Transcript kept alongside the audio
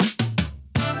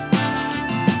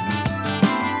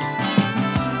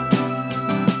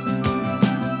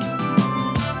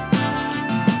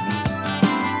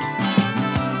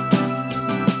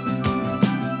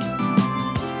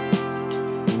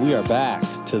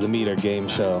to the Meter Game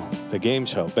Show, the game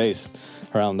show based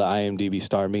around the IMDb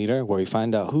Star Meter, where we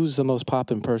find out who's the most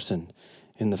poppin' person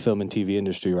in the film and TV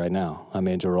industry right now. I'm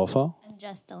Andrew Rolfo. I'm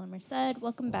Jess Della Merced.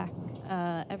 Welcome back.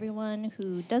 Everyone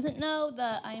who doesn't know,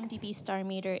 the IMDb Star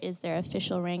Meter is their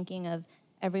official ranking of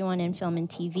everyone in film and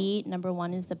TV. Number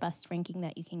one is the best ranking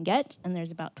that you can get, and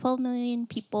there's about 12 million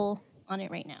people on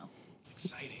it right now.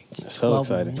 Exciting. So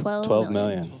exciting. 12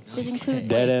 million. So it includes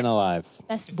Dead and alive.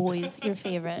 Best Boys, your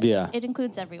favorite. Yeah. It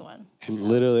includes everyone.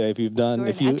 Literally, if you've done, You're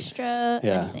if an you extra,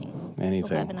 yeah, anything.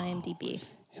 We'll have an IMDb.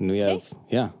 And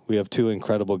we have two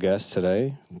incredible guests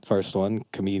today. First one,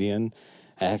 comedian,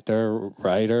 actor,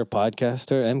 writer,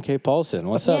 podcaster, MK Paulsen.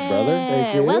 What's up, brother?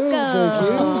 Thank you.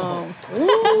 Welcome. Thank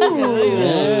you.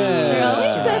 We're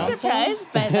always so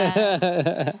surprised by that.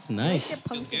 That's nice. Your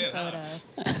pumpkin photo.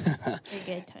 Very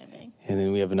good timing. And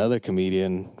then we have another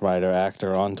comedian, writer,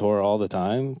 actor on tour all the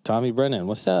time, Tommy Brennan.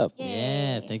 What's up?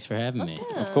 Yeah, thanks for having me.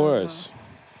 Of course.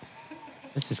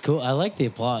 This is cool. I like the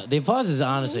applause. The applause is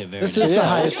honestly a very This nice. is the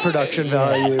highest production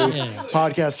value Yeah.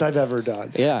 podcast I've ever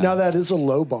done. Yeah. Now that is a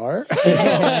low bar,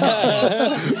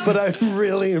 but I'm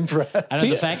really impressed. I know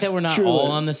the fact that we're not Truly.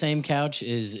 all on the same couch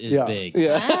is Yeah. big.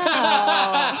 Yeah.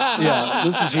 Yeah,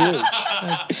 this is huge.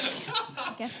 I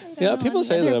guess I don't Yeah, know people any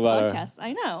say that other about our- podcasts.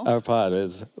 I know. Our pod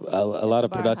is a lot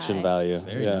of Bar production high. value.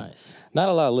 Very yeah. nice. Not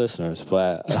a lot of listeners,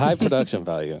 but high production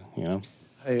value, you know?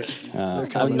 Hey,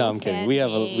 I'm kidding. We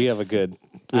have a good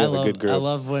group. I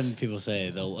love when people say,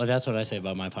 that's what I say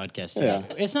about my podcast too. Yeah.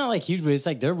 It's not like huge, but it's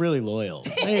like they're really loyal.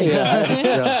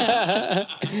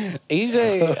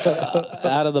 AJ,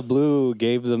 out of the blue,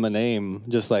 gave them a name.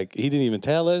 Just like, he didn't even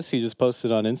tell us. He just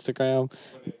posted on Instagram.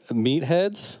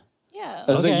 Meatheads? Yeah. Is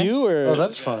that Okay. you or? oh,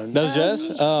 that's fun. That was Jess?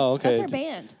 Oh, okay. That's our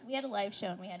band. We had a live show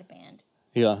and we had a band.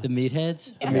 Yeah. The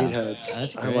meatheads. Meatheads.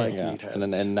 That's I great. like Yeah.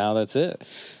 meatheads. And now that's it.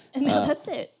 And now that's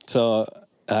it. So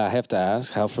I have to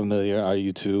ask, how familiar are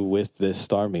you two with this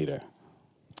star meter?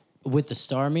 With the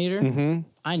star meter, Mm-hmm.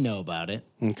 I know about it.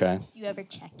 Okay. You ever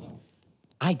check it?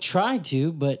 I tried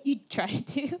to, but You tried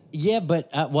to. yeah, but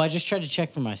I just tried to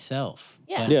check for myself.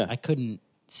 Yeah. But Yeah. I couldn't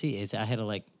see it. I had to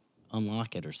like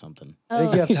unlock it or something. I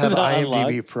think you have to have IMDb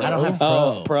Unlocked. Pro. I don't have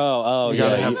Oh, Pro. pro. Oh, You yeah.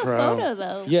 gotta I have have a Pro. photo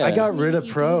though. Yeah. I got rid of You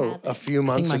do Pro have a it. few I think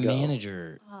months my ago.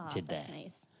 manager did That's that. nice.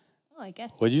 Oh, I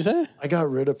guess. What'd you say? I got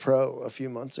rid of Pro a few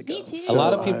months ago. Me too. A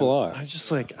lot of people are. I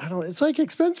just like, I don't, it's like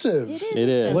expensive. It It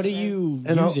is. What do you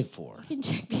And use I'll- it for? You can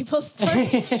check people's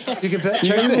stories. You can check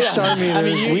the star meters. I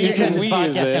mean, you We use can- this we podcast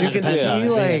use it. kinda You can depends on see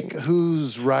it. like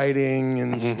who's writing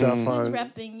and stuff Who's on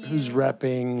repping you? who's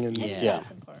repping and I think Yeah.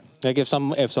 That's important. Like if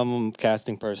some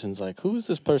casting person's like, who's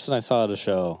this person I saw at a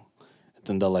show?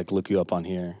 Then they'll like look you up on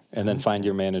here and then find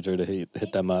your manager to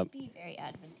hit them up. It would be very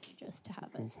advantageous to have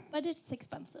it. But it's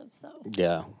expensive, so.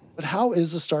 Yeah. But how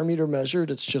is the star meter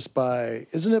measured? It's just by,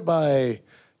 isn't it by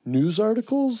news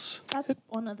articles? That's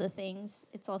one of the things.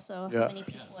 It's also Yeah. how many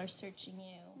people are searching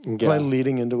you. Am I Yeah.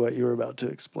 leading into what you were about to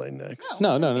explain next?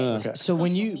 No. Okay. So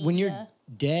when Social you're media.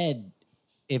 dead,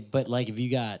 if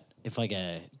like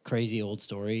a crazy old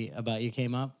story about you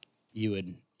came up, you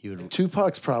would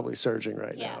Tupac's probably surging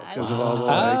right Yeah, now I because would- of all the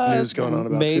like, news going on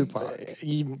about Maybe- Tupac. I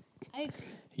agree.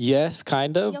 Yes,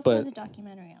 kind He of, also has but a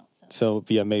documentary out, so. so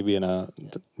yeah, maybe in a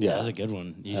that yeah. was a good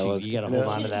one. You That was got to good.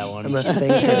 hold on to that one. I'm a You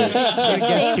thinker.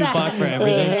 guess Tupac for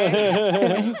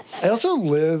everything. I also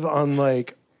live on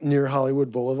like near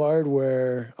Hollywood Boulevard,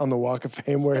 where on the Walk of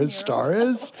Fame where his star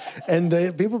is, and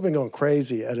people have been going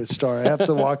crazy at his star. I have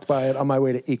to walk by it on my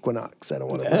way to Equinox. I don't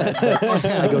want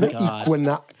to. I go to God.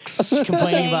 Equinox.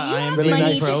 Complaining You about have IMDb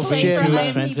money Pro to being play too for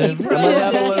expensive. IMDb Pro. I might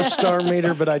have a low star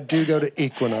meter, but I do go to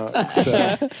Equinox. So.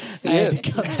 I had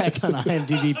to cut back on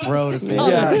IMDb Pro to pay.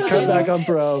 Yeah, I cut back on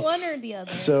Pro One or the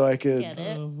other. so I could Get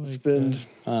it? spend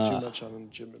too much on a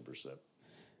gym membership.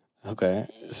 Okay.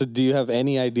 So do you have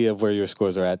any idea of where your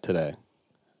scores are at today?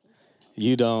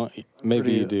 You don't.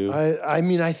 Maybe you do. I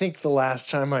mean, I think the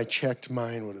last time I checked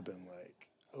mine would have been like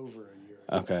over a year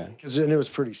ago. Okay. Because it was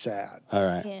pretty sad. All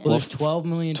right. Yeah. Well, there's 12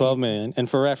 million. 12 million. And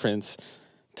for reference,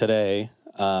 today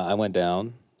I went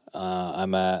down.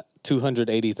 I'm at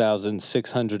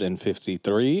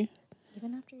 280,653.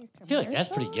 Even after your I feel like that's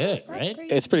pretty good, right?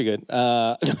 It's pretty good.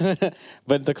 But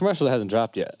the commercial hasn't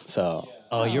dropped yet. So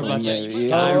Oh, you're about to Yeah.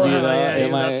 skyrocket. Am You're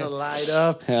about I- to light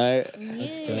up. I,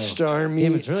 Star meets.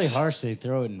 Damn, it's really harsh they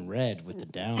throw it in red with the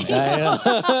down.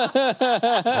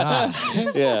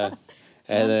 yeah.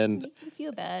 And then Make me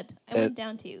feel bad. I went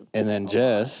down too. and then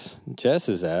Jess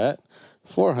is at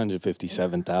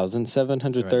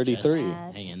 457,733.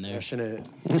 Bad. Hang in there. Crushing it.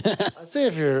 I'd say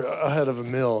if you're ahead of a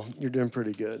mill, you're doing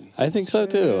pretty good. I think so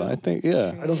too. I think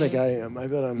yeah. I don't think I am. I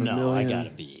bet I'm a No, I million. gotta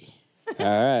be.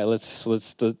 All right,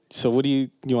 so what do you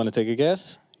want to take a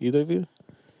guess? Either of you?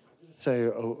 Say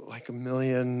like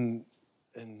 1,001,000.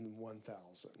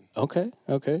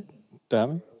 Okay.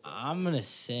 Tommy? I'm gonna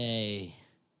say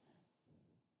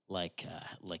like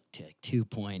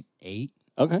 2.8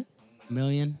 Okay.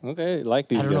 million. Okay, like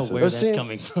these I don't know guesses. where Let's that's see.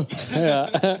 coming from.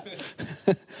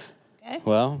 Okay.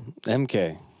 Well,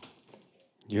 MK,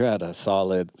 you're at a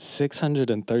solid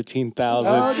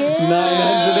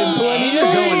 613,920.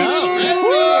 You're going up.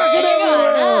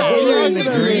 And you're in the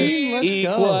green. Let's go.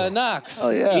 Equinox. Oh,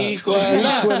 yeah.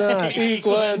 Equinox. They're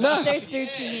Equinox.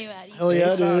 searching you out. Hell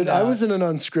yeah, found dude. I out. was in an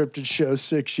unscripted show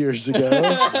 6 years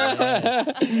ago.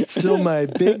 Still my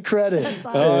big credit.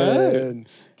 And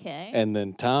Okay. And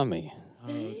then Tommy.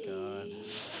 Oh God.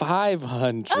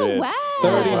 539,792. Oh, wow.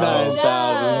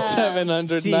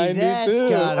 See, that's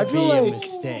gotta I be feel a like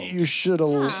mistake. you should have.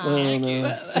 I don't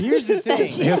know. Here's the thing. I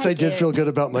guess I did feel good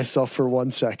about myself for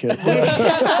 1 second.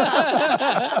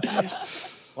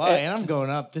 Wow, and I'm going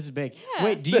up. This is big. Yeah.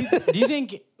 Wait, do you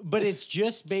think? But it's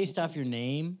just based off your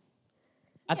name.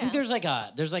 I think there's like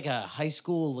a high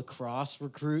school lacrosse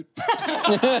recruit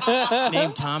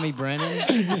named Tommy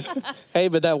Brennan, Hey,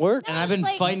 but that works. and I've been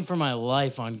Like- fighting for my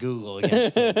life on Google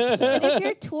against him. So. But if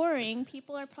you're touring,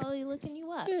 people are probably looking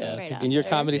you up. Yeah, right and your after.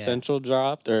 Comedy Yeah. Central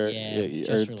dropped, or Yeah, or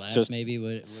just for laughs, just maybe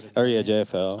would. or yeah,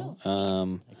 JFL.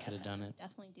 Oh, I could have done it.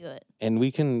 Definitely do it And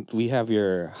we have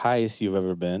your highest you've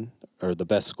ever been, or the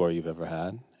best score you've ever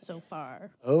had. so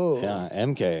far. Oh, Yeah,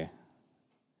 MK.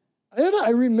 I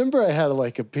remember I had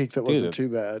like a peak that wasn't Dude. too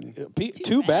bad.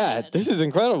 Too bad. bad. This is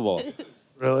incredible.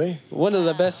 Really? One of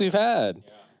the best we've had.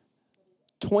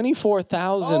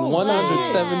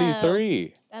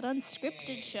 24,173. That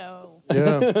unscripted show.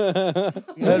 Yeah.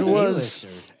 That was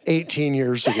 18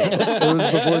 years ago. It was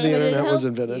before the But it internet was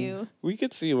helped invented. you. We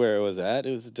could see where it was at.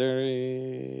 It was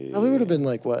during Probably would have been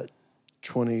like what,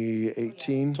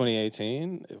 2018?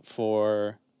 2018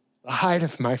 for The height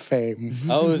of my fame. it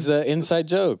was Inside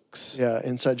Jokes. Yeah,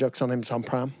 inside jokes on Amazon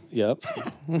Prime. Yep.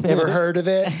 Ever heard of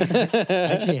it?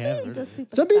 Actually, have heard He's a of it.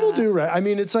 superstar. Some people do, right? I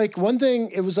mean, it's like one thing.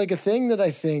 It was like a thing that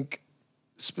I think,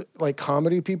 like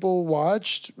comedy people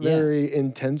watched very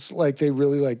intense. Like they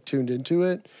really like tuned into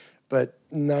it. But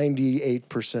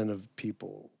 98% of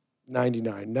people,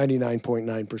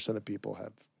 99.9% of people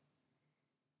have.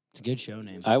 It's a good show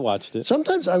name. I watched it.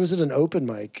 Sometimes I was at an open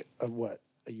mic of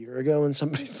a year ago, and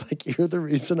somebody's like, "You're the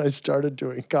reason I started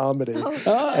doing comedy,"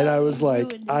 and I was like,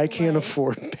 ruined his "I can't life.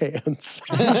 afford pants.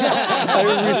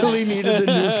 I really needed a new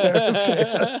pair of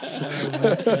pants."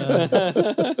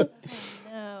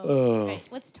 No. Oh. Right.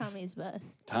 What's Tommy's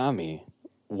best? Tommy,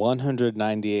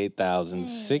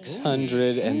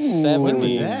 198,670. When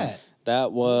was that?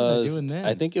 That was I was, doing then?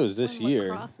 I think it was this When year.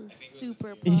 Lacrosse was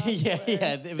super popular. yeah.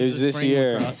 It was the this spring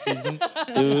year. lacrosse season.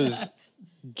 It was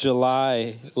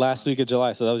July, last week of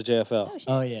July, so that was JFL. Oh, shit.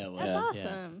 Oh yeah, it was. That's Yeah.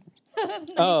 awesome.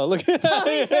 Oh, look at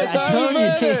Tommy I told you.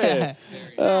 Brennan.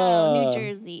 Wow, New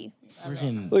Jersey. Love it.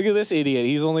 Freaking. Look at this idiot.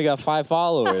 He's only got 5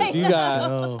 followers. You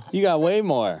Oh, got way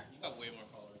more.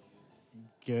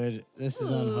 good. This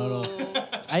is on Huddle. Ooh.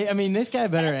 I mean, this guy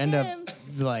better That's end up him.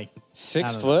 like 6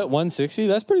 I don't foot, 160.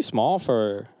 That's pretty small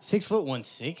for. 6 foot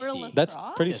 160. For a That's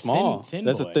Lacrosse? pretty A thin- small. thin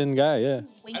That's boy. a thin guy. Yeah.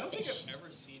 Wingfish.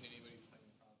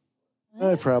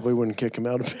 I probably wouldn't kick him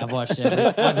out of it. I've watched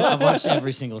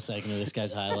every single second of this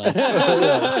guy's highlights.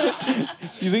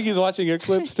 You think he's watching your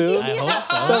clips too? I hope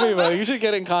so. Tell me, man. You should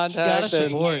get in Gotta contact.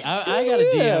 and- support. I gotta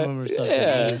DM him or something.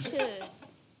 Yeah. You should.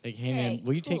 Like, hey man, Okay,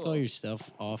 will you take all cool. your stuff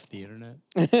off the internet?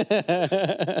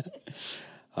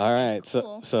 All right.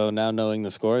 Cool. So now knowing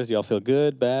the scores, y'all feel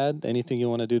good, bad? Anything you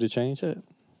want to do to change it?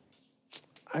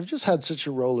 I've just had such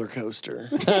a roller coaster.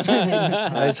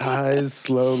 Highs,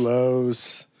 slow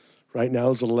lows. Right now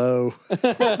is a low,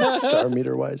 star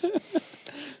meter wise.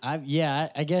 I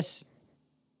guess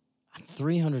I'm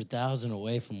 300,000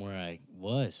 away from where I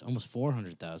was. Almost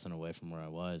 400,000 away from where I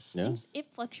was. Yeah. It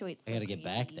fluctuates. I gotta get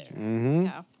back there. Mm-hmm.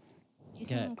 Yeah. Do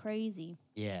Okay. something crazy.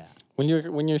 Yeah. When your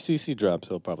CC drops,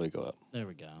 he'll probably go up. There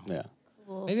we go. Yeah.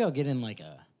 Cool. Maybe I'll get in like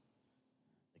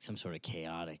some sort of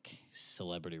chaotic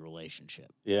celebrity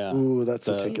relationship. Yeah. Ooh, that's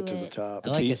the The- ticket to Do the it. top. I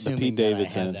like Pete- the assuming Pete that I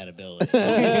Davidson. have that ability.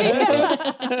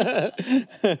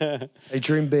 Hey,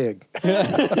 dream big. All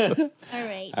right.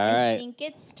 All right. I think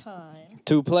it's time.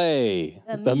 To play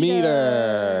The the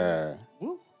meter.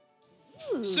 meter.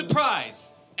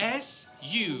 Surprise! SURPRISE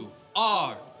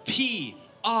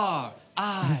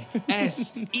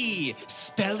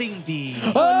spelling bee.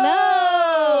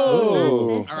 Oh,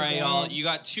 Oh. All right, y'all. You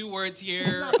got 2 words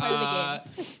here. It's not part of the game.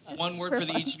 It's just One word for for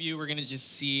the fun. each of you. We're gonna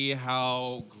just see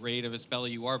how great of a speller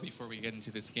you are before we get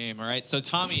into this game. All right. So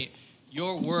Tommy,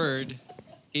 Your word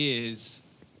is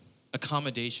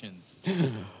accommodations.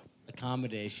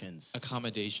 Accommodations.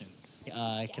 Accommodations. Can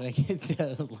I get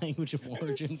the language of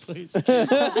origin, please?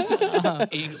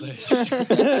 English.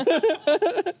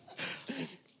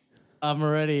 I'm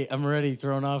already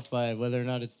thrown off by whether or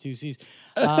not it's two C's.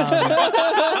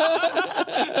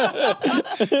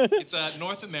 It's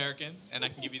North American, and I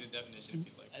can give you the definition if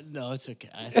you'd like. No, it's okay.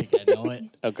 I think I know it.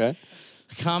 Okay.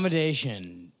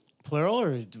 Accommodation. Plural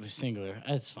or singular?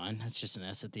 That's fine. That's just an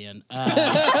S at the end. I'm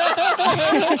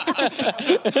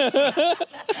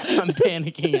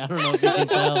panicking. I don't know if you can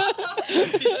tell.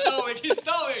 He's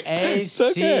stalling. A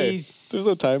okay. C There's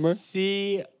a timer.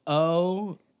 C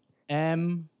O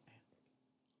M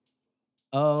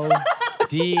O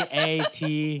D A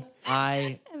T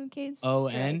I MK's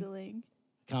O-N? struggling.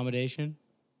 accommodation.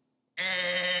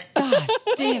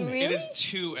 Damn It really? is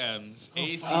 2 M's.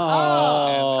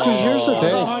 A-C-C-O-M. See, here's the I was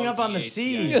thing. all hung up on the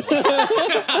C's. I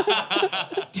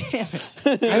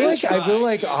feel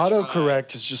like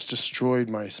autocorrect has just destroyed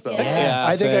my spelling. Yeah.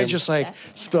 I think I same. just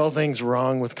spell things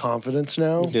wrong with confidence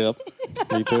now. Yep.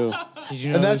 Me too. Did you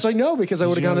know And that's there's- like, no, because I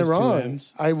would have you know gotten it there's two wrong.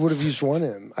 M's? I would have used one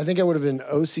M. I think I would have been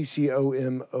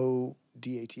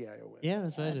OCCOMODATION. Yeah,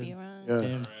 that's what I That'd be did. wrong. Yeah.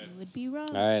 Damn. You would be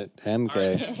wrong. All right.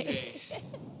 MK.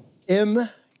 MK.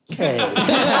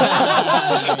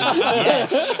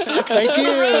 Thank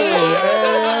you.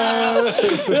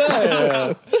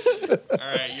 All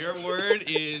right, your word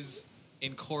is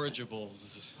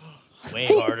incorrigibles. Way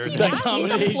harder than Need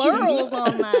accommodation. plurals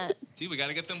on that. See, we got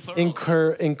to get them plural.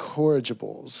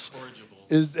 Incorrigibles.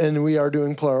 Incorrigibles. And we are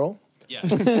doing plural.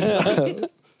 Yes.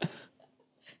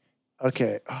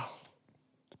 Okay. Oh.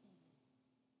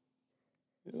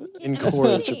 Incorrigibles.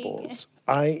 INCORIGIBLES.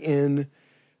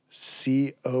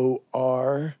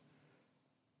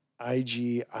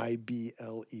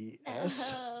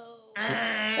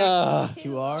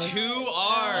 Two R's. 2 R's.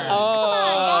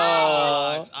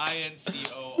 Oh. It's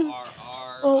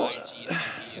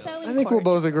INCORRIGIBLES. I think we'll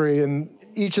both agree in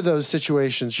each of those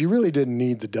situations, you really didn't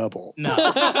need the double. No.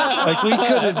 Like, we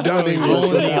could have done English Rolling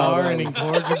the without R it. and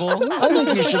incorrigible. I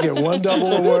think you should get one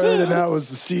double award, and that was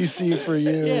the CC for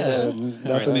you. Yeah. And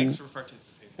All right, nothing. thanks for participating.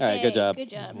 All right. Good Hey, job. good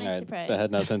job. Nice All right, surprise. that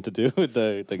had nothing to do with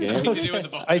the game. Nothing to do with the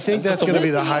ball. I think that's going to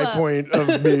be the loosen you high up. point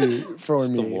of me for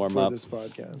the me warm for up. this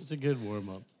podcast. It's a good warm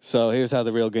up. So here's how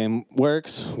the real game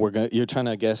works. You're trying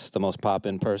to guess the most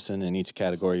pop-in person in each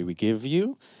category we give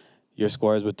you. Your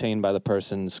score is obtained by the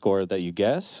person's score that you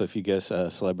guess. So if you guess a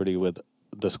celebrity with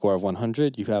the score of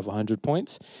 100, you have 100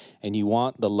 points, and you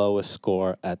want the lowest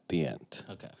score at the end.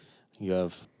 Okay. You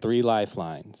have 3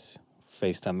 lifelines: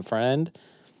 FaceTime a friend,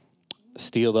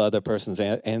 steal the other person's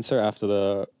answer after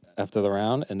the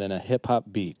round, and then a hip hop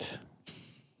beat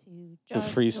to judge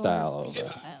freestyle your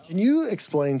over. freestyle. Can you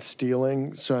explain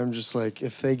stealing? So I'm just like,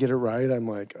 if they get it right, I'm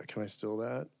like, can I steal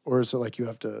that? Or is it like you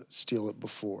have to steal it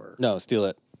before? No, steal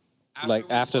it. Like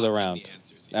we after the lock in round. the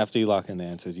answers, yeah. After you lock in the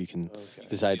answers, you can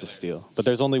decide to steal. But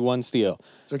there's only one steal.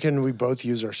 So can we both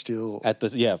use our steal? At the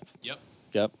Yep.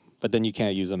 Yep. But then you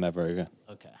can't use them ever again.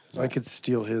 Okay. I could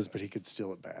steal his, but he could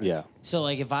steal it back. Yeah. So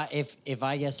like if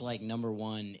I guess like number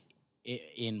one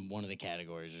in one of the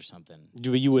categories or something.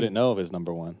 You wouldn't know if it's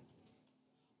number 1.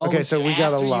 Okay, it's so we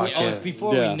gotta after you- lock Oh, it's in.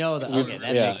 before Yeah. we know that. Okay,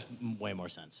 that Yeah. makes way more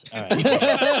sense. All right.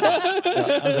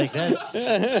 I was like, that's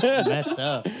messed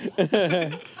up.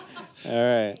 All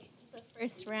right. The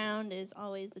first round is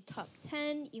always the top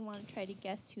 10. You want to try to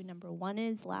guess who number 1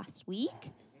 is last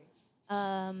week.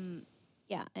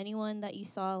 Yeah, anyone that you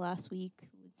saw last week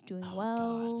was doing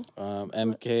well.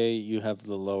 MK, you have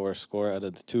the lower score out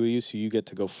of the two of you, so you get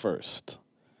to go first.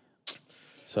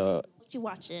 So What you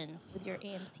watching with your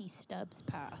AMC Stubbs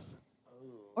pass?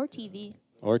 Or TV.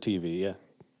 or TV, yeah.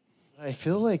 I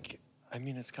feel like, I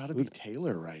mean, it's got to be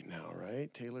Taylor right now,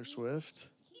 right? Taylor Swift.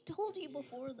 He told you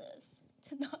before this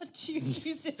to not choose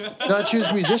musicians. Not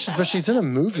choose musicians, but she's in a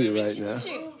movie right now. It's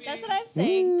true. That's what I'm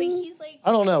saying. But he's like,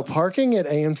 I don't know. Parking at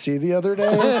AMC the other day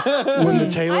when the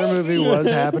Taylor movie was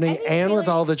happening, think and with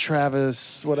Taylor- all the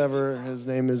Travis, whatever his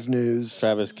name is, news.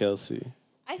 Travis Kelsey.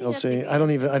 I think You'll that's a see. good I don't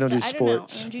answer. do I don't know.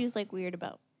 sports. Andrew's like weird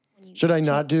about when you Should I choose-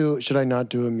 not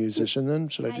do a musician then?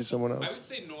 Should I do someone I would else?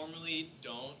 say normally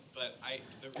don't, but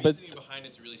the But- reasoning behind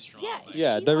it's really strong. Yeah, Like,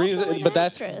 Yeah, She's the also reason, an but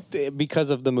that's actress. because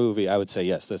of the movie. I would say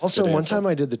yes. That's a Also, good one answer. time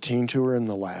I did the teen tour in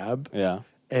the lab, Yeah,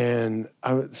 and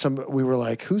we were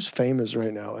like, "Who's famous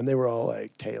right now?" And they were all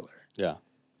like, "Taylor." yeah,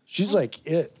 She's like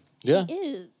it. yeah.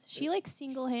 Is she like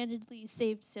single-handedly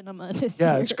saved cinema this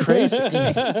Yeah, year? it's crazy.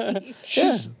 Crazy.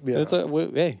 She's. Yeah. That's hey, I if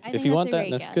think you that's want a that,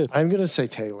 great that's guess. good. I'm gonna say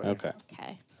Taylor. Okay.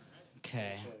 Okay.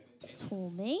 Okay. Pull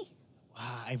me.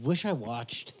 I wish I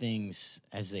watched things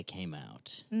as they came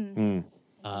out.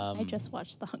 I just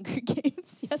watched The Hunger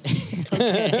Games yesterday.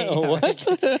 Okay, What?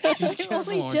 I've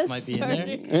only just might be started.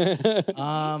 in there.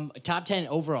 Top 10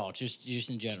 overall, just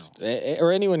in general.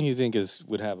 Or anyone you think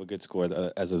would have a good score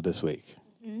as of this week.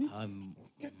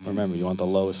 Remember, you want the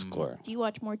lowest score. Do you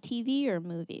watch more TV or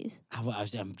movies?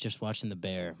 I'm just watching The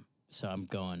Bear, so I'm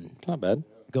going It's not bad.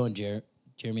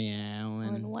 Jeremy Allen.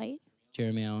 Ellen White?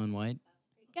 Jeremy Allen White.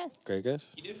 Guess. Great guess.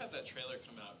 He did have that trailer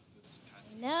come out this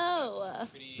past week. No. That's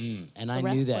pretty. And The I knew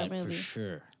wrestler that for movie.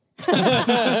 sure.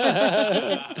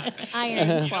 Iron You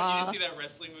didn't Claw. see that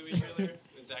wrestling movie trailer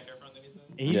with Zac Efron that he's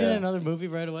in? He's in Yeah. another movie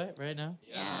right now.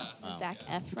 Yeah, Wow. Zac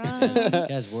Efron.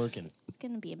 Guy's working. It's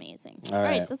gonna be amazing. All All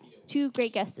right, right. that's 2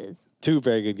 great guesses. 2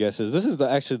 very good guesses. This is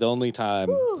actually the only time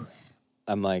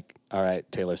I'm like, all right,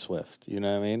 Taylor Swift. You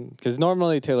know what I mean? Because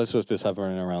normally Taylor Swift is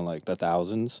hovering around like the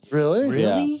thousands. Really?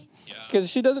 Really? Yeah. Because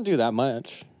she doesn't do that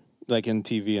much, like in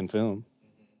TV and film.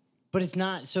 But it's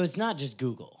not just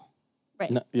Google.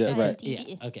 Right. No, yeah, That's right. on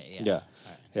TV. Yeah. Okay. Yeah.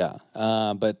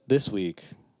 Yeah. But this week,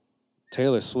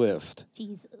 Taylor Swift,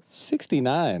 Jesus.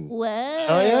 69. Whoa.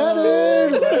 Oh, yeah,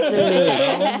 dude.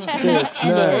 6,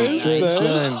 9, 6,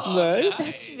 9. Nice.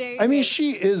 That's very I mean, good.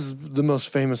 she is the most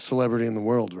famous celebrity in the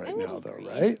world right now, though,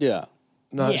 right? Yeah.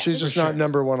 Not, Yeah, she's for just sure. not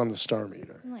number 1 on the star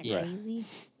meter. Isn't that Right. crazy?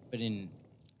 But in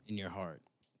your heart,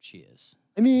 she is.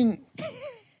 I mean,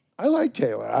 I like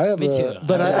Taylor. I have Me too.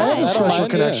 but I have a I don't special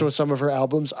mind, connection yeah. with some of her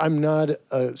albums. I'm not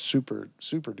a super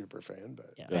duper fan,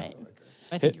 but Yeah. Right.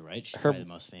 I think you're right. She's her- probably the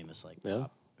most famous Yeah.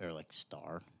 pop or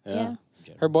star. Yeah.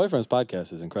 Her boyfriend's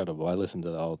podcast is incredible. I listen to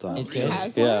it all the time. It's He good.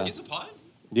 has Yeah. one? He's a pod?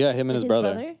 Yeah, him and his his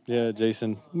brother. brother? Yeah,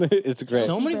 Jason. It's great.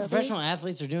 So many brothers? professional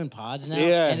athletes are doing pods now,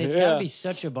 Yeah, and it's yeah. gotta be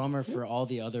such a bummer for all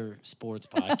the other sports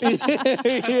podcasts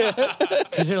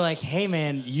because they're like, "Hey,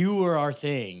 man, you were our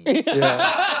thing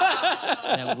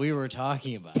that we were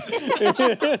talking about,"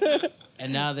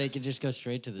 and now they can just go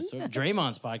straight to the source.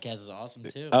 Draymond's podcast is awesome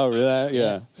too. Oh, really?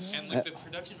 Yeah. And like the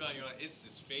production value on it, it's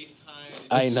this FaceTime.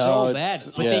 I It's know. so bad,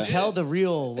 but they tell the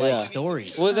real Yeah.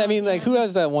 stories. Well, I mean, like, who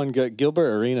has that one good? Gilbert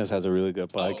Arenas has a really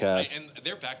good podcast. And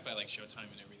they're backed by like Showtime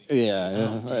and everything. Yeah.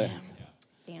 yeah. Oh, damn.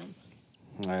 Damn.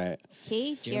 All right.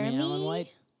 Okay, Jeremy Allen White.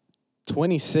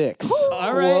 26.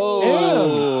 All right,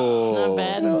 Whoa. it's not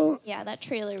bad. Yeah, that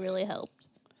trailer really helped.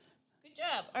 Good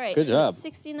job. All right. Good so job. it's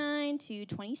 69 to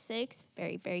 26.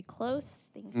 Very, very close.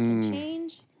 Things Mm. can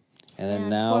change. And then And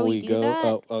now before we do go.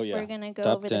 that, oh, yeah. We're going to go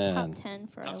Top over 10. the top 10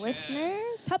 for our 10.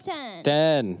 listeners. Top 10.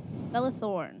 10, Bella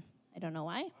Thorne. I don't know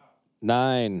why.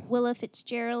 9. Willa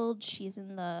Fitzgerald. She's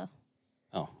in the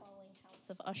Oh, Falling House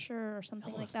of Usher or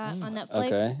something like that on Netflix.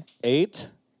 okay. 8.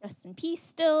 Rest in peace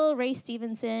still. Ray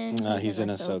Stevenson. He's in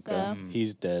Ahsoka.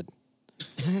 He's dead.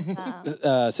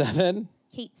 Um, 7.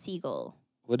 Kate Siegel.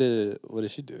 What did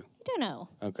she do? I don't know.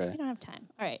 Okay. We don't have time.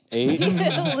 All right. 8.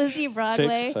 Lizzie Broadway.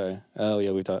 6. Sorry. Oh,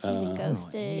 yeah, we talked. She's in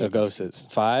Ghosted. Ghosted.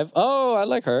 5. Oh, I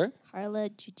like her. Carla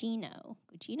Gugino.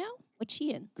 Gugino? What's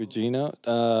she in? Gugino.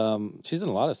 She's in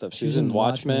a lot of stuff. She's She's in in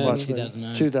Watchmen. Watchmen.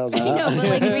 2009. 2009. I know,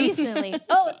 but like recently.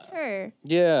 Oh, it's her.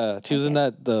 Yeah, she was in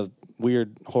the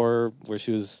weird horror where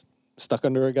she was stuck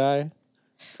under a guy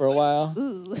for a while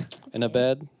Ooh. in a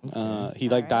bed. He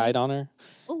like Alright. died on her,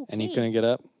 Ooh, and he Kate. couldn't get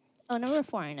up. Oh, number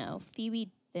 4 I know. Phoebe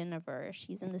Dynevor.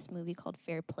 She's in this movie called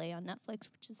Fair Play on Netflix,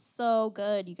 which is so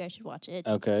good. You guys should watch it.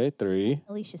 Okay, 3.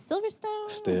 Alicia Silverstone.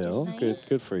 which is Still nice.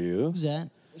 good for you. Who's that?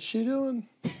 What's she doing?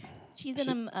 She's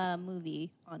in a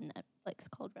movie on Netflix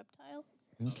called Reptile.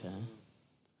 Okay.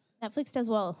 Netflix does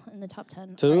well in the top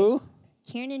 10. 2. All right.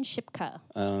 Kiernan Shipka.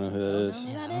 I don't know who that Don't is.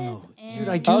 know who that is. And Dude,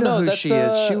 I do know who that's she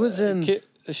is. She was in.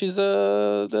 She's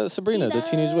the Sabrina, the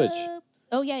teenage witch.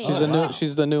 Oh, yeah, yeah. She's the new.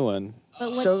 She's the new one. But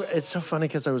what, So it's so funny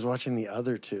because I was watching the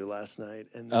other 2 last night,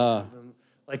 and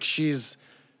like she's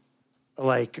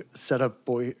like set up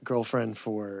girlfriend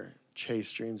for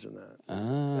Chase Dreams in that,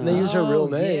 and they use her real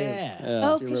name. Yeah.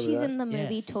 oh, Do you because she's remember in the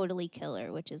movie Yes. Totally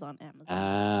Killer, which is on Amazon.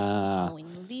 Ah,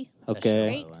 Halloween movie.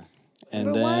 okay. Great. And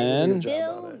Number 1 then is Good job on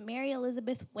still it. Mary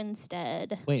Elizabeth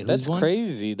Winstead. Wait, who's that's one?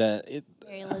 crazy that it.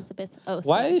 Mary Elizabeth. Oh,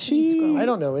 Why sorry, is can you she- scroll? I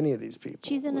don't know any of these people.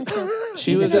 She's in Ahsoka. She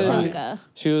She's was in in- Ahsoka.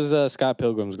 She was Scott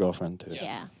Pilgrim's girlfriend too.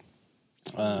 Yeah.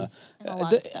 Uh, And a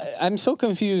lot of stuff. I'm so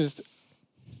confused.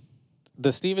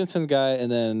 The Stevenson guy, and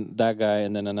then that guy,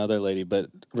 and then another lady, but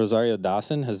Rosario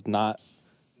Dawson has not.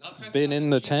 Not cracked Been top in 10.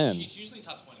 the She's- 10. She's usually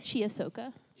top 20. She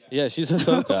Ahsoka. Yeah, she's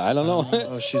Ahsoka. I don't know.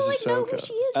 Oh, she's People, like, know who Ahsoka.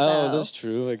 she is, Oh, though. that's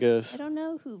true. I guess. I don't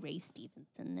know who Ray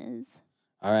Stevenson is.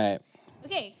 All right.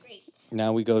 Okay, great.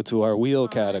 Now we go to our wheel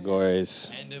categories.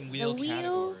 Random The wheel wheel,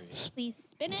 categories. please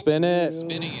spin it. Spin it.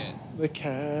 Spinning it. The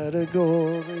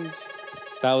categories.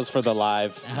 That was for the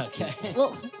live. Okay.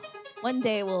 Well, one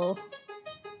day we'll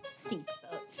sync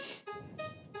those.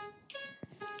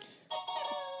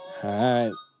 All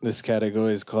right. This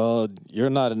category is called "You're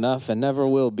Not Enough and Never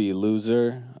Will Be,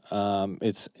 Loser."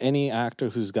 It's any actor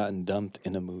who's gotten dumped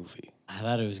in a movie. I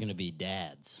thought it was gonna be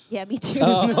dads. Yeah, me too.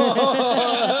 That's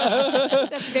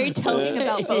very telling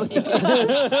about both of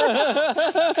us.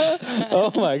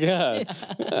 Oh my god!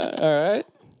 All right.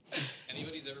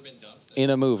 Anybody's ever been dumped? In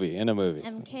a movie.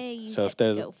 MK, you So if get to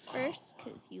there's- go first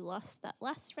because you lost that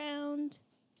last round.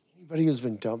 Anybody who's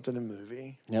been dumped in a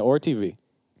movie? Yeah, or TV.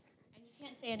 And you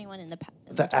can't say anyone in the past.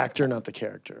 The actor, not the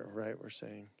character, right? We're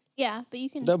saying. Yeah, but you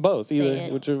can. They're both. say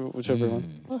Either it. whichever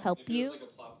one. We'll help you.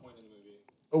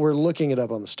 But we're looking it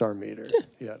up on the star meter.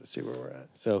 Yeah, to see where we're at.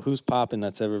 So who's popping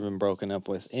that's ever been broken up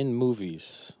with in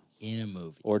movies In a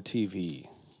movie. or TV?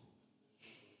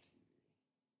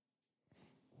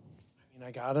 I mean,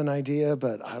 I got an idea,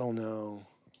 but I don't know.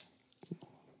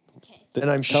 Okay. And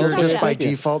I'm Tell sure us what just you're by thinking.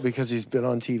 default, because he's been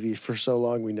on TV for so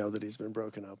long, we know that he's been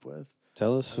broken up with.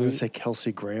 Tell us I'm who. going to say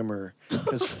Kelsey Grammer,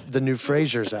 because the new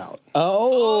Frasier's out.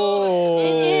 Oh. It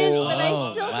is, but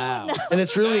I still wow. don't know. And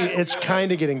it's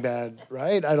kind of getting bad,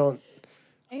 right? I heard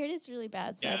it's really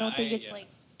bad, so I Yeah, don't think it's yeah. like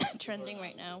trending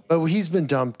right now. but he's been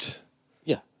dumped.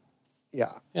 Yeah.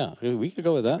 Yeah. Yeah. We could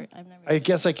go with that. I've never. I seen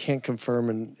guess I can't confirm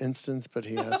an instance, but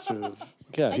he has to have.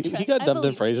 Yeah. I He trust- got I dumped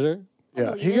in believe- Frasier. Yeah,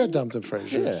 believe he got it. dumped in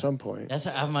Frasier Yeah. at some point.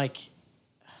 I'm like,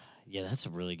 yeah, that's a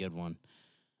really good one.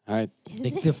 All right. The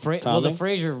the Tommy?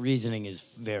 Frasier reasoning is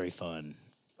very fun.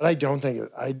 But I don't think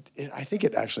I think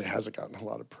it actually hasn't gotten a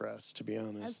lot of press, to be That's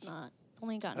honest. not. It's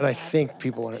only gotten. And I bad think press,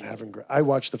 people aren't actually. having. I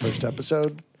watched the first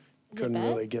episode, couldn't bad?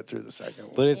 really get through the second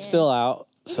one. But it's still out.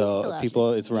 is So still out. people,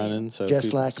 It's it's new. running. So Just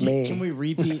people- like me, Can we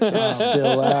repeat?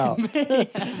 still out.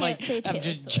 like, say I'm Taylor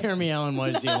just Swift. Jeremy Allen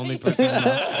was the only person. I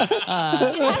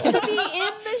know. It has to be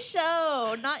in the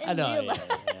show, not in I know. real Yeah, life.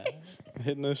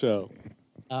 hitting the show.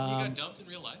 You got dumped in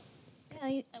real life?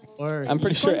 Yeah, Or I'm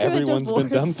pretty He's sure going through a everyone's been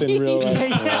dumped in real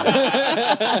life.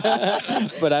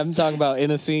 But I'm talking about in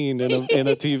a scene in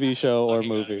a TV show or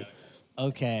movie.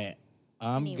 okay,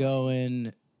 I'm Anyway.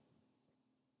 going.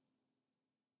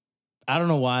 I don't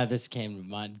know why this came to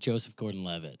mind. Joseph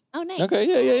Gordon-Levitt. Oh, nice. Okay.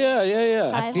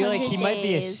 Yeah. I feel like he 500 might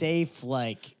be a days. safe,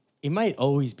 like he might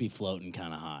always be floating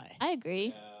kind of high. I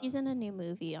agree. He's in a new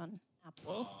movie on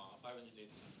Apple. 500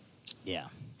 Days. Yeah,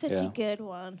 Such Yeah. a good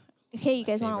one. Okay, you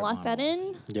guys want to Favorite lock that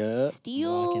in? Yeah.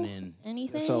 Steel? locking in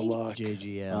Anything? It's a lock.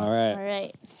 JGL. All All right.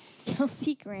 right.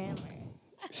 Kelsey Grammer.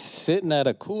 Sitting at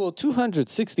a cool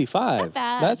 265. Not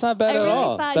bad. That's not bad I at really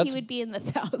all. thought That's he would be in the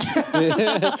thousands.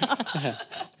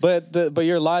 but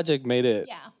your logic made it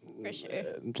Yeah, for sure.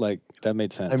 like that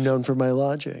made sense. I'm known for my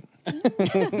logic.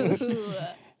 Ooh,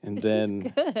 And then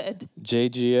good.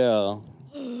 JGL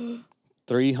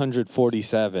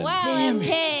 347. Wow,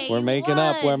 MK. We're you making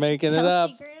up. won. We're making it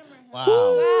Kelsey up. Grammer. Wow.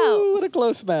 Ooh, what a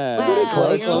close match. Wow. What a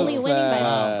close You're only winning by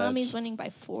match. Tommy's winning by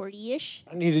 40-ish.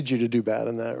 I needed you to do bad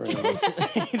in that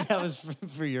round. That was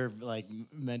for your like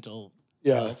mental.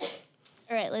 Yeah. All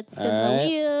right, let's spin All the right.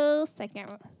 wheel.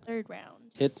 Third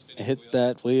round. Hit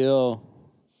that wheel.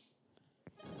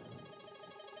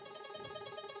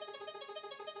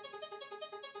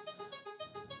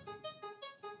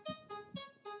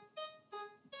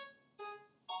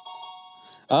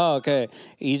 Oh, okay.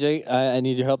 EJ, I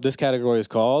need your help. This category is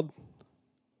called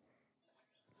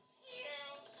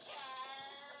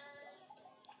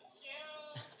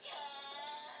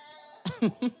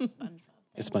SpongeBob.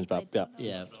 It's SpongeBob. Yeah.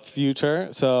 Yeah. Future.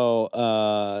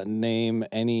 So, name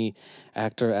any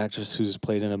actor, actress who's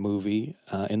played in a movie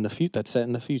in the that's set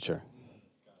in the future.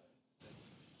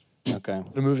 Okay.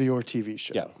 A movie or TV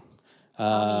show. Yeah.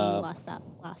 Tommy, you lost that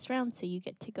last round, so you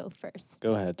get to go first.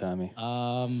 Go ahead, Tommy.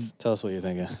 Tell us what you're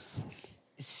thinking.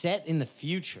 Set in the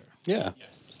future. Yeah.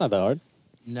 It's not that hard.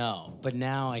 No, but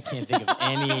now I can't think of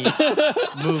any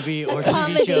movie or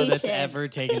TV show that's Accommodation. ever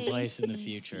taken place in the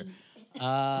future.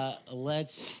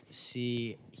 Let's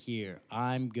see here.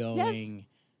 I'm going.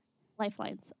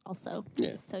 Lifelines also,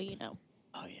 Yeah. just so you know.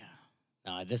 Oh yeah.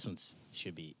 No, this one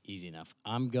should be easy enough.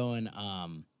 I'm going.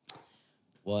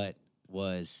 What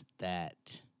was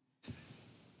that?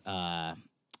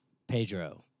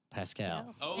 Pedro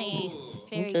Pascal, Nice.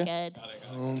 Very Okay.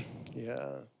 good. Yeah.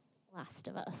 Last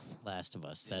of Us. Last of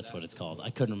Us. That's what it's called. I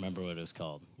couldn't remember what it was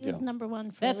called. He was Yeah. number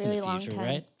one for That's a really in the long future, time.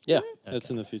 right? Yeah. That's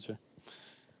in the future.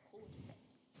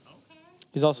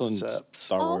 He's also in What's up?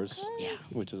 Star Wars, Okay. Yeah.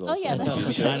 which is Oh, also yeah, That's that's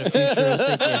also true. kind of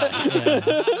futuristic.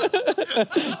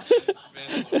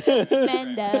 Yeah.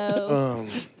 Mendo.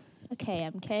 Okay,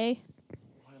 MK.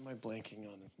 Why am I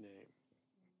blanking on his name?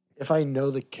 If I know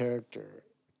the character,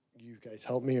 you guys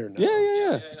help me or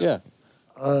no? Yeah.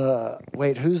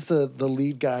 Wait, who's the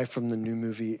lead guy from the new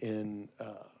movie in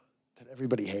that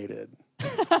everybody hated?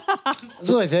 That's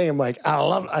what I think. I'm like,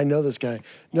 I know this guy.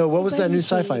 No, what was that new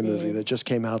sci-fi movie that just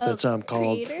came out that's called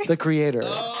Creator? The Creator?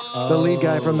 The lead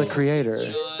guy from The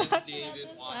Creator.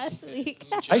 Last week.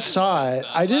 I saw it.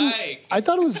 I didn't. I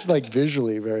thought it was like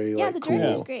visually very Yeah, like the cool.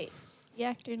 director's great. The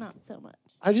actor, not so much.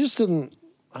 I just didn't.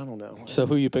 I don't know. So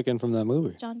who you picking from that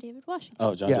movie? John David Washington.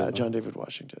 Oh, John. Yeah, David. John David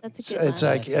Washington. That's a It's- good It's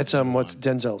one. like That's a good what's one.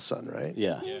 Denzel's son, right?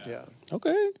 Yeah. Yeah. Okay.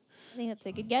 I think that's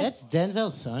a good guess. That's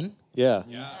Denzel's son. Yeah.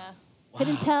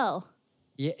 Couldn't tell.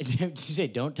 Yeah. Did you say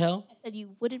don't tell? I said you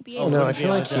wouldn't be Oh able no, to. I feel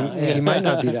like he might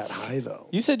not be that high though.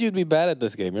 You said you'd be bad at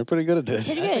this game. You're pretty good at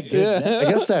this. Pretty good. Yeah.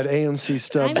 I guess that AMC I'm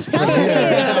Stubbs telling you.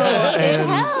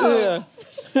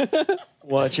 It helps.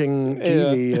 watching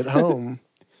TV at home.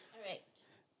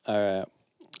 All right.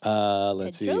 All right.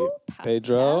 Let's Pedro see.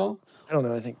 Pedro. I don't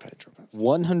know. I think Pedro.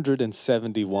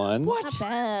 171. Not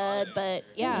bad, but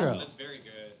yeah. Pedro. That's very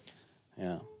good.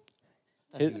 Yeah.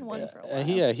 He's been one for a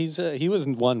while. He was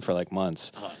one for like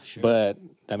months. Oh, I'm sure. But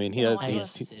I mean, he has. Been a while.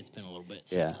 It's been a little bit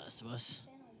since Yeah. Last of Us.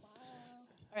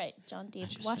 All right, John David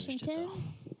just finished it, Washington.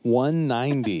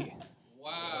 190.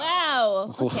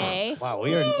 Wow. Okay. Wow,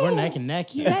 we're neck and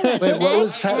neck You here. guys are Wait, what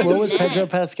was neck and what was neck. Pedro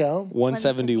Pascal?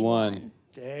 171.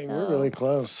 Dang, So- we're really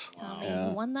close. Tommy Yeah.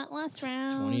 won that last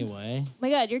round. 20 away. Oh my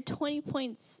God, you're 20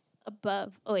 points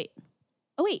above. Oh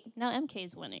wait. Now MK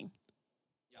is winning.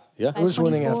 Yeah. Who was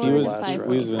winning after He the was. last He round?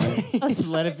 was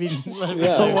winning. Let it be. Let it be.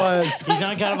 Yeah. Oh, what? He's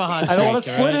on kind of a hot I don't want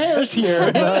to streak, split all right? hairs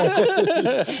here.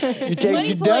 But you take 20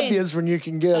 your points. W's when you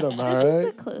can get them. All This is the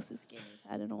right. closest game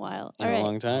we've had in a while. In All a right.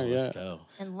 long time. Yeah. Let's go.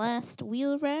 And last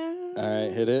wheel round. All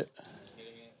right. Hit it.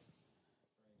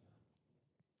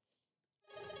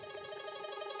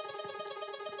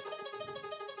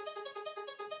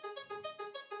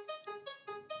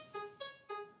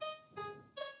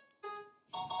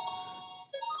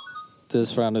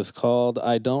 This round is called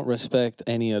I Don't Respect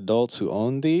Any Adults Who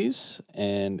Own These.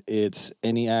 And it's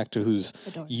any actor who's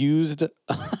Adore. used.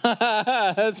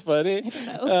 That's funny.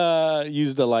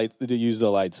 Used the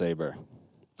lightsaber.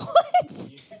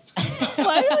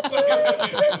 Why don't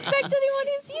you respect anyone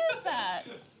who's used that?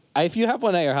 If you have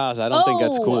one at your house, I don't think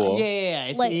that's Oh, cool. Yeah.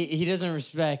 It's, Like- he doesn't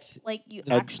respect Like you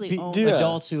the actually own Yeah.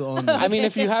 adults who own them. I mean,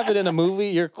 if you have it in a movie,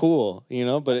 you're cool, you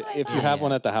know. But if you have Yeah.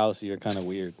 one at the house, you're kind of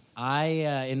weird. I,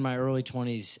 in my early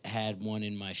 20s, had one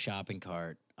in my shopping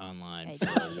cart online for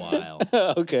a while.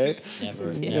 Okay.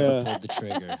 Never Yeah. pulled the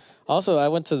trigger. Also, I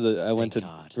went to.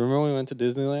 God. Remember when we went to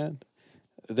Disneyland?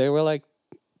 They were like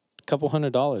a couple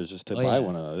 $100 just to Oh, buy yeah.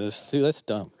 one of those. Dude, that's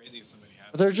dumb. Crazy if somebody had.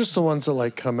 They're just the ones that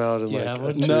like come out and Do you like have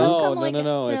one? a- No, Come no, like no,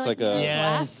 no. they're It's like like a. made- Yeah,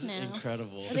 glass it's now.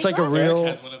 incredible. It's like a glass? real.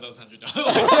 Has one of those $100.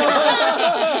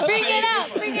 Bring it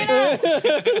up! Bring it up!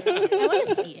 I want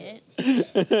to see it.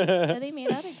 Are they made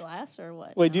out of glass or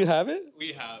what? Wait, do you have it?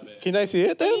 We have it. Can I see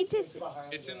it I then? need to.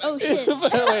 It's in Oh the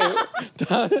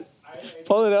shit! Wait,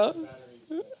 pull it out.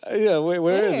 Yeah, wait,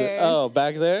 where is it? Where? Oh,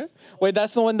 back there. Wait,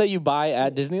 that's the one that you buy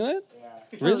at Disneyland?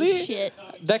 Really? Oh, shit!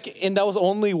 And that was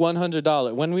only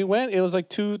 $100. When we went, it was like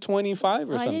 $225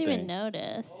 or Oh, I something. didn't even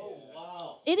notice.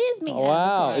 It is made out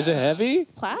Wow, of is it heavy?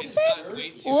 plastic. It's got way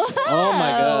too. What? Oh my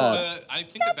god. I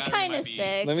think That's the battery kind might of be.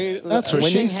 sick. Let me. That's what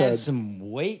when she you, It said. has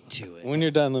some weight to it. when you're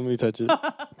done, let me touch it.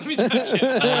 Let me touch it.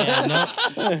 Yeah,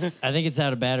 no, I think it's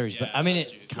out of batteries, but I mean,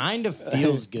 it kind of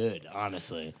feels good,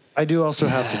 honestly. I do also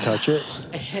have to touch it.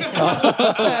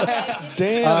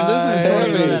 Damn, this is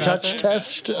Hey, funny. touch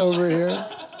test over here.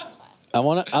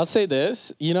 I'll say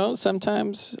this. You know,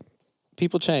 sometimes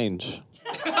people change,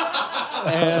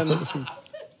 and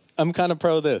I'm kind of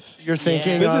pro this. You're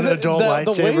thinking This on is adult the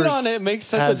lightsabers. weight on it makes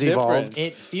such has a difference. evolved.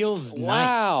 It feels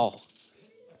Wow.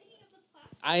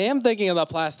 I am thinking of the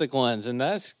plastic ones, and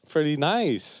that's pretty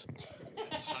nice.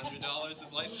 $100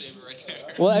 of lightsaber right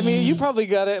there. Well, I mean, you probably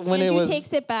got it when Andrew it was.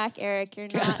 takes it back, Eric. You're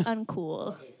not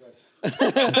uncool.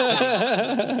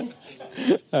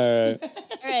 All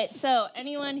right. So,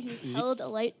 anyone who's held a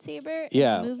lightsaber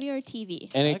Yeah. in a movie or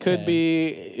TV? And it could Okay. be.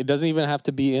 It doesn't even have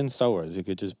to be in Star Wars. It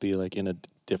could just be like in a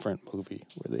different movie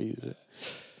where they use it.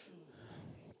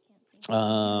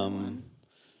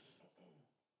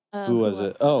 Who was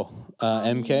it? Oh,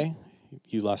 MK.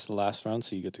 You lost the last round,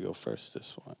 so you get to go first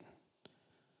this one.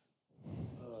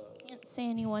 Can't say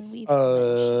anyone we've.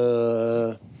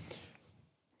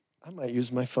 I might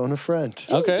use my phone a friend.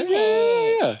 Okay. do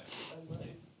Yeah.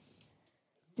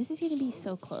 This is gonna be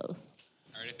so close.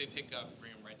 All right, if they pick up,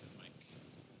 bring them right to the mic.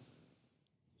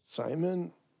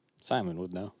 Simon? Simon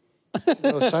would know.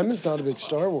 No, Simon's not a big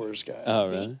Star Wars guy. Oh,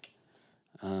 really?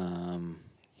 I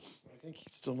think he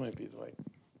still might be like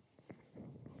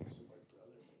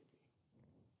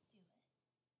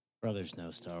Brothers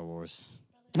know Star Wars.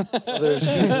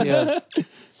 Yeah.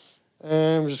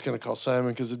 I'm just gonna call Simon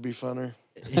because it'd be funner.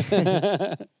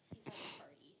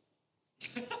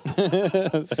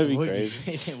 That'd be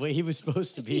crazy. Wait, he was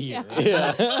supposed to be here. Right?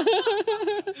 Yeah.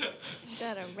 You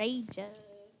got a rager.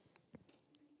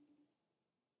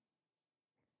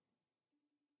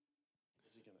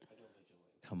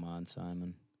 Come on,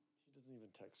 Simon.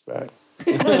 Text back.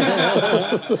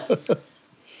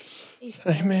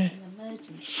 Hey, man.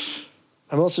 Emergency.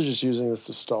 I'm also just using this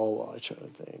to stall while I try to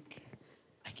think.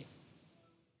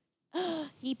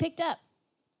 He picked up.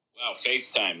 Wow,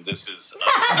 FaceTime. This is.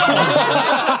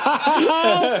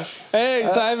 Hey,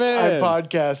 Simon. I'm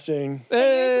podcasting,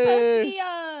 You're supposed to be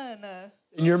on.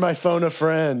 and you're my phone a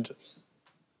friend. What do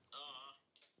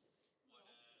I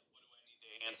need to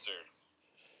answer?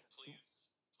 Please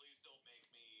don't make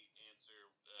me answer.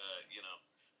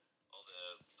 All the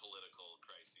political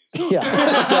crises.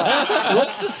 Yeah.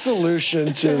 What's the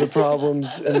solution to the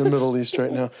problems in the Middle East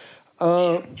right now?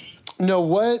 No,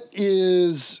 what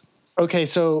is okay?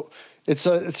 So it's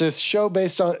a show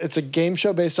based on it's a game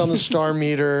show based on the star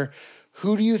meter.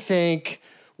 Who do you think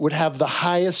would have the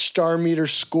highest star meter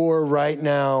score right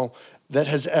now that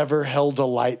has ever held a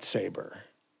lightsaber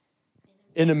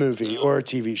in a movie or a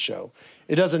TV show?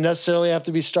 It doesn't necessarily have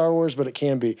to be Star Wars, but it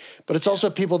can be. But it's also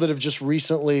people that have just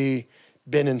recently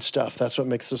been in stuff. That's what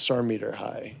makes the star meter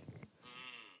high.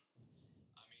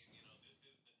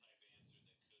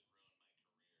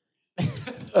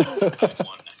 I want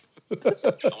to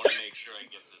make sure I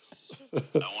get this.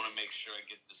 I want to make sure I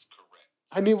get this correct.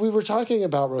 I mean, we were talking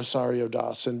about Rosario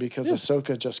Dawson because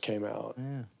Ahsoka just came out.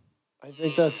 Yeah. I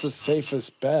think that's the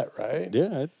safest bet, right?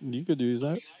 Yeah, you could use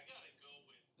that.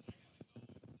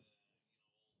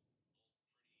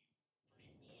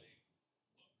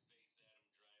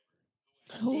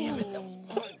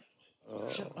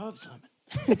 Shut up, Simon.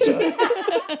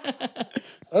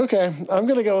 Okay, I'm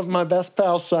going to go with my best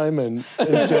pal Simon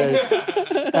and say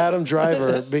Adam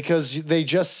Driver because they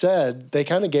just said, they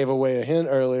kind of gave away a hint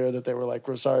earlier that they were like,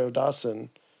 Rosario Dawson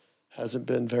hasn't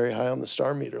been very high on the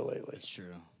star meter lately. That's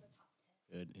true.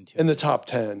 Good. In the top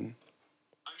 10. I mean, I honestly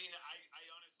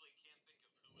can't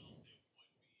think of who else it would be. I mean, he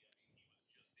was just in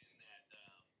that, he was in that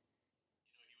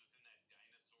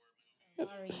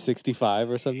dinosaur movie.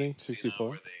 65 or something? 64?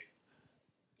 Where they,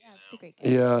 Yeah, it's a great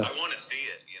game. Yeah. I want to see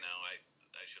it.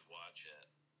 I should watch it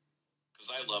because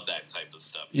I love that type of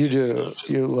stuff. You do.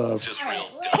 You love. Just real.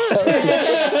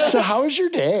 So how was your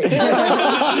day?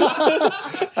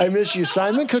 I miss you.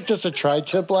 Simon cooked us a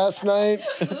tri-tip last night,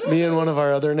 me and one of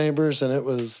our other neighbors, and it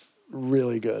was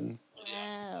really good.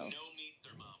 Wow. No meat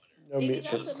thermometer. No Maybe meat.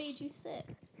 that's what made you sick.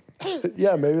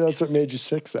 Yeah, maybe that's what made you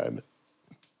sick, Simon.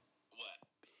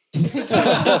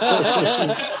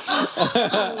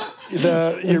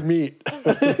 Your meat.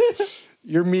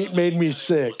 Your meat made me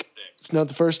sick. It's not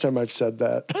the first time I've said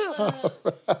that. All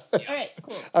right,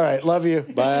 cool. All right, love you.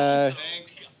 Bye.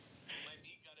 Thanks. My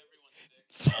meat got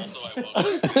everyone sick. Also, I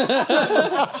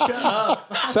woke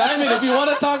up. Simon, if you want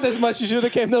to talk this much, you should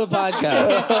have came to the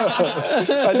podcast.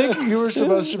 I think you were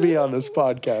supposed to be on this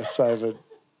podcast, Simon,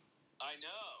 I know.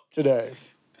 today.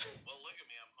 Well, look at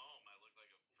me. I'm home. I look like a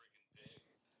freaking pig.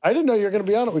 I didn't know you were going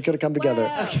to be on it. We could have come together.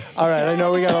 All right, I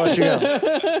know we got to let you go.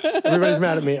 Everybody's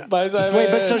mad at me. Bye, Simon. Wait,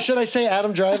 but so should I say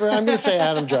Adam Driver? I'm going to say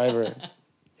Adam Driver. I mean, I have to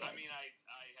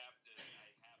believe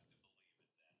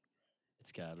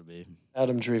It's got to be.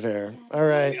 Adam Driver. All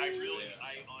right. I honestly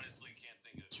can't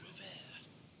think of.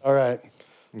 All right.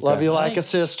 Love you like a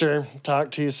sister.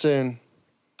 Talk to you soon.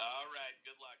 All right.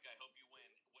 Good luck. I hope you win.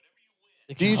 Whatever you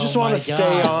win. Do you just Oh want my to stay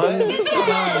God. on?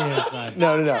 Yeah, Simon.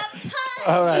 No.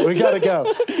 All right, we got to go.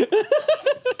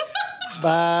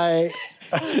 Bye.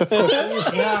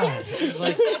 God, it's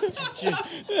like just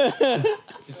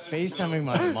FaceTiming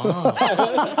my mom.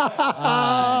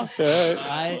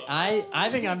 I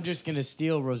think I'm just gonna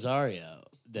steal Rosario.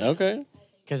 Then. Okay.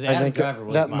 Because I Adam think Driver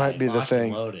was that my might be the locked and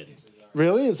thing. Loaded.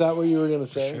 Really? Is that what you were going to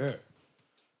say? Sure.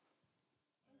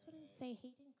 Say hating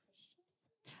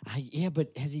Christians. Yeah,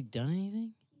 but has he done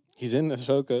anything? He's in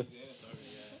Ahsoka.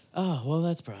 Oh, well,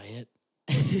 that's probably it.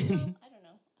 I don't know. I don't watch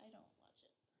it.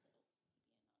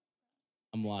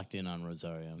 I'm locked in on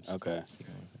Rosario. I'm Okay.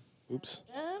 sticking with it. Oops.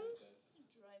 Driver.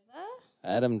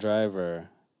 Adam Driver.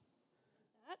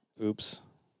 Oops.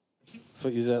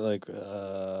 He's at like,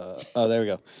 oh, there we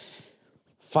go.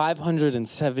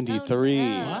 573.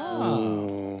 Oh,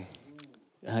 no.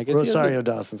 Wow. I guess he has Rosario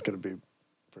Dawson's going to be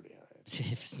pretty high.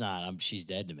 If it's not, she's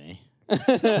dead to me.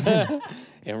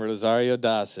 and Rosario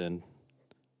Dawson,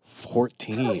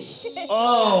 14.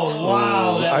 Oh,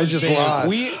 wow. I just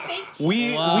lost.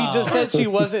 We just said she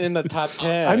wasn't in the top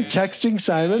 10. I'm texting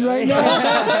Simon right now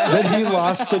that he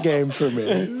lost the game for me.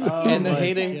 And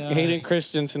Hayden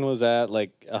Christensen was at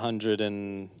like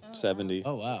 170.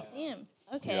 Oh, wow. Damn.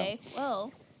 Okay.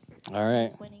 Well, All right.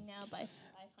 he's winning now by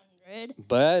 500.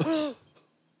 But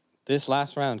this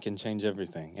last round can change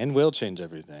everything and will change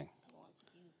everything.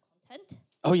 Content?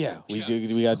 Oh, yeah. We got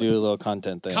to do a little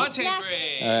content thing. Content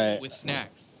break All right. with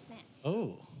snacks.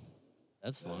 Oh,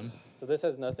 that's fun. So this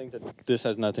has nothing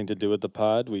to do with the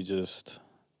pod. We just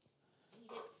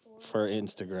for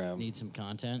Instagram. Need some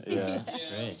content? Yeah. Yeah, I'm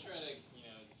Great. trying to,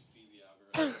 just feed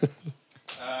the algorithm.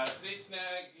 Today's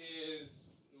snack is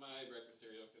my breakfast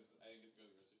cereal because I didn't get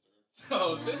to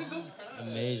go to the grocery store. So cinnamon toast crunch.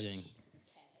 Amazing.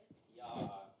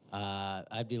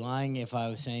 I'd be lying if I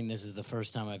was saying this is the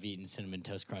first time I've eaten Cinnamon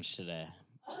Toast Crunch today.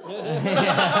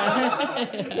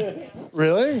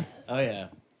 Really? Oh, yeah.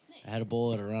 I had a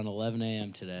bowl at around 11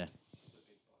 a.m. today.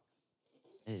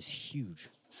 It is huge.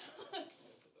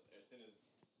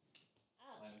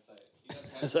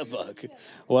 It's a bug.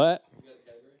 What?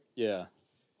 Yeah.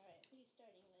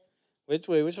 Which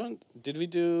one? Did we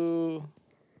do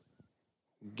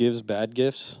gives bad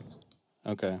gifts?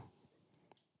 Okay.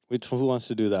 Who wants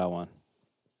to do that one?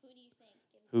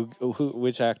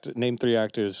 Which actor? Name 3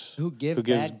 actors Who gives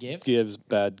bad gifts? Gives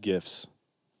bad gifts.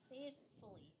 Say it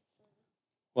fully.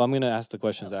 Well, I'm gonna ask the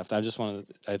questions after. I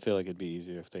feel like it'd be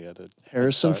easier if they had to.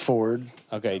 Harrison start. Ford.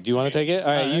 Okay. Do you want to take it? All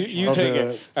right. You I'll take do it.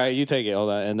 it. All right. You take it. Hold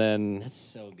on. And then. That's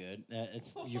so good.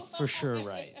 You're for sure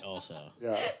right, also.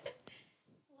 Yeah.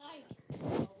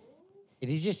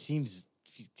 He just seems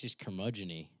just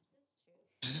curmudgeon-y.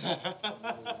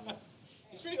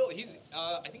 He's pretty old.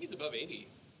 I think he's above 80.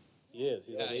 He is.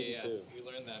 He's like Yeah. 82. We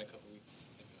learned that a couple weeks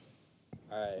ago.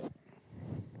 All right.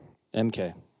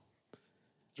 MK.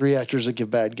 3 actors that give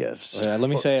bad gifts. Let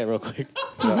me say it real quick.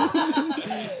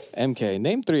 MK.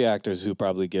 Name 3 actors who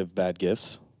probably give bad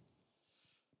gifts.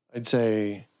 I'd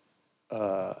say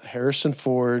Harrison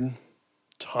Ford,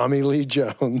 Tommy Lee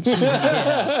Jones.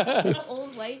 An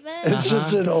old white man? It's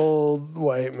just an old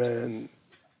white man.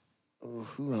 Oh,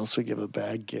 who else would give a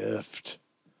bad gift?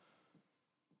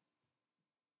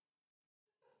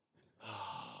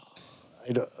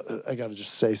 I got to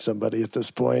just say somebody at this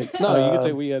point. No, you can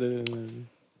say we had a.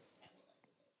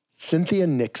 Cynthia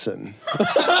Nixon.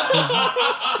 Why?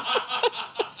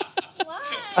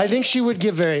 I think she would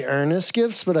give very earnest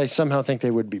gifts, but I somehow think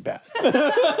they would be bad.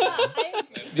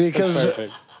 Because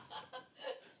Perfect.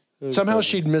 somehow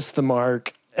she'd miss the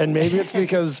mark. And maybe it's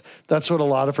because that's what a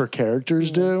lot of her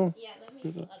characters do. Yeah, that makes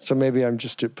a lot of So maybe I'm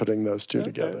just putting those two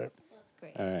together. That's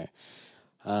great. All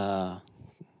right.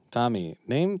 Tommy,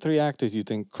 name 3 actors you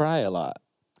think cry a lot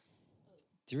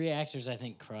 3 actors I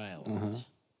think cry a lot.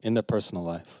 in their personal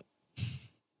life.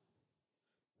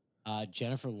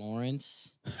 Jennifer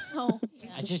Lawrence. Oh,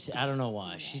 yeah. I don't know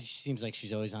why. She seems like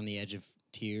she's always on the edge of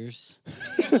tears.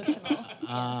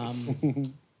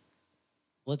 Emotional.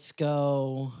 Let's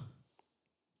go.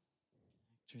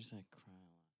 Actors that cry a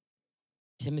lot.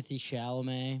 Timothy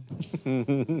Chalamet.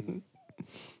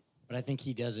 But I think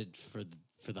he does it for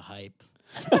the hype.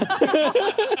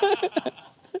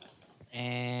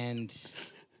 And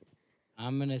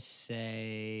I'm gonna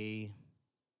say.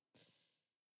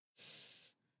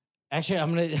 Actually,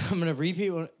 I'm gonna repeat.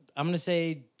 I'm gonna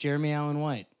say Jeremy Allen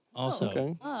White. Also,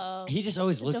 Okay. Oh. he just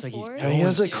always looks like he's. divorced? Yeah, he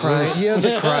has a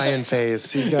crying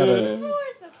face. He's got a. Divorce,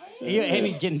 okay. And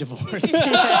he's getting divorced.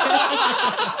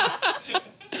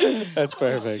 That's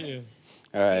perfect.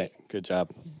 All right. Good job.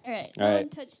 All right. All No right. one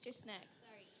touched your snack.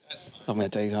 Sorry. I'm going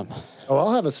to take some. Oh,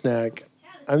 I'll have a snack.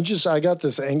 I got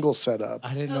this angle set up.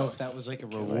 I didn't know if that was like a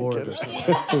reward get or it?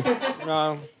 something.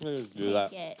 No, we'll just do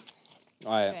that. Get.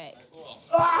 All right. Right.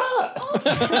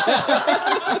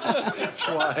 It's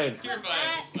fine. You're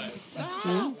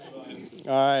fine.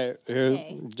 All right. Here,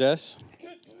 Okay. Jess.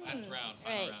 Last round. All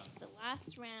Final right. round. The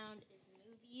last round is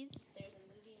movies. There's a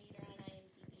movie meter on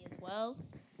IMDb as well.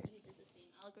 It uses the same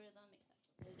algorithm except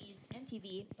for movies and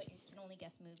TV, but you can only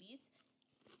guess movies.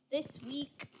 This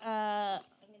week, I'm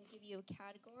going to give you a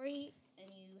category, and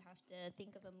you have to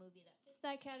think of a movie that fits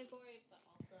that category, but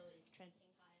also is trending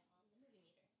high on the movie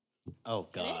meter. Oh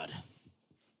God. Okay.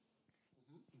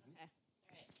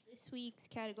 All right. This week's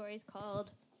category is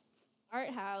called Art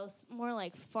House, more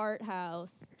like Fart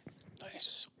House.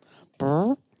 Nice.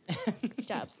 Good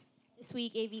job. This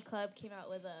week, AV Club came out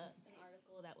with an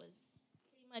article that was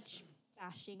pretty much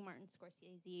bashing Martin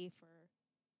Scorsese for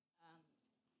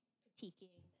critiquing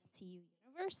the MCU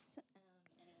universe, and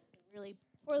it was a really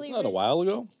poorly Not a written- while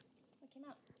ago. It came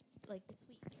out like this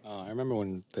week. I remember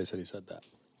when they said he said that.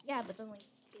 Yeah, but then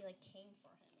they came for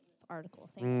him in this article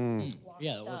saying he washed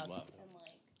Yeah, that was up wild. and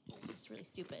like it was just really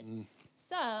stupid.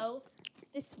 So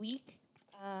this week,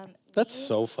 That's name-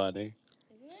 so funny.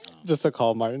 isn't it? Just to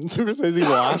call Martin Scorsese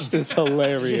washed is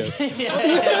hilarious. I know.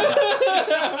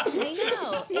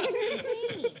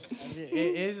 It's insane.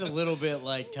 It is a little bit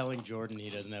like telling Jordan he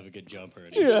doesn't have a good jumper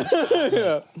anymore.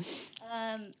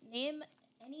 Name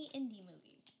any indie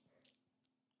movie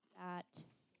that is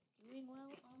doing well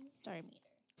on the Star Meter.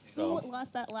 Who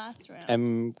lost that last round?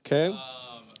 MK? MK.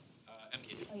 Oh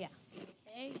yeah.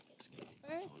 Okay. Get you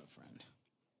first.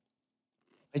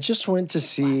 I just went to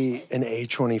see an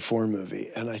A24 movie,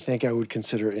 and I think I would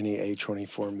consider any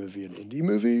A24 movie an indie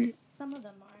movie. Some of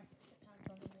them are. Depends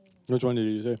on the movie. Which one did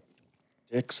you say?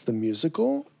 Dick's the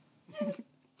Musical. I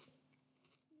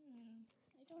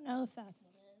don't know if that one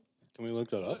is. Can we look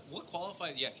that up? What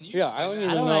qualifies? Yeah, can you? Yeah, I don't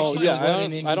explain even that? know. actually Yeah, know what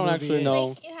an indie I don't movie actually is. know.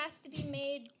 Like, it has to be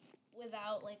made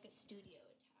without like a studio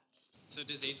attached. So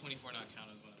does A24 not count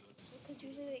as one of those? Because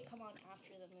usually they come on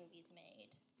after the movie's made,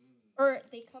 or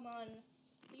they come on.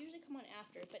 They usually come on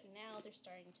after, but now they're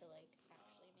starting to like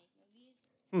actually make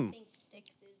movies. I think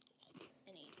Dick's is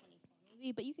an A24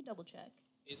 movie, but you could double check.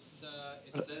 It's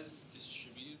it says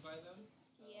distributed by them.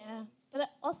 Yeah,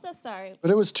 but also sorry.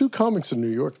 But it was two comics in New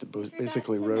York that forgot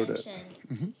basically to wrote it. mention,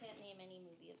 You can't name any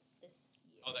movie of this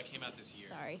year. Oh, that came out this year.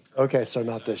 Sorry. Okay, so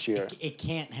not this year. It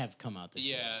can't have come out this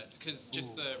year. Yeah, because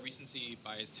just the recency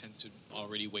bias tends to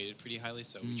already weighted pretty highly,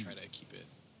 so we try to keep it.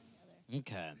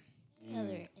 Okay. Another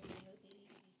indie movie you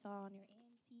saw on your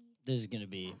AMC. This is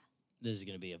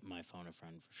gonna be my phone a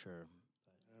friend for sure.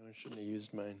 I shouldn't have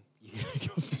used mine. You gotta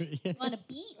go for it. Yeah. Want a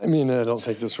beat? I mean, I don't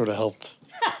think this would have helped.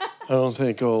 I don't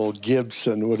think old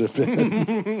Gibson would have been. You want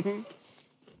a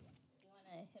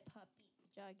hip hop beat to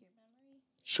jog your memory?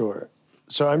 Sure.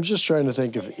 So I'm just trying to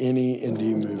think of any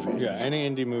indie movie. Yeah, any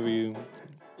indie movie. Who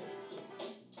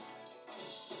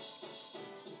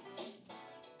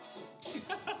was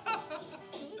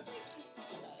like this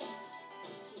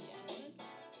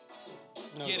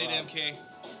pizza? Get it, MK.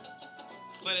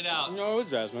 Let it out. No, I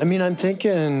Jasmine. mean, I'm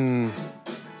thinking.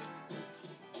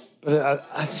 But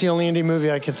that's the only indie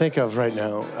movie I can think of right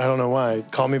now. I don't know why.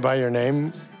 Call Me By Your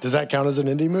Name. Does that count as an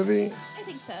indie movie? I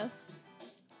think so. I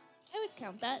would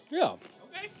count that. Yeah.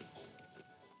 Okay.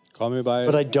 Call Me By.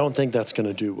 But I don't think that's going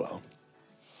to do well.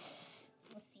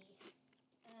 Let's see.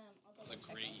 I'll That's a double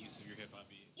check great on that. use of your hip hop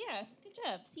beat. Yeah, good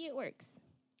job. See, it works.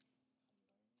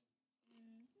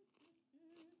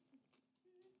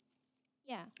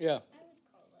 Yeah, Yeah. I would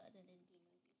call that an indie movie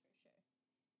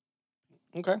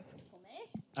for sure. Okay.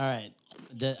 All right.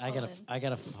 Paulsen. I got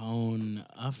to phone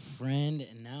a friend,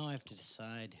 and now I have to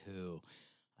decide who.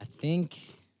 I think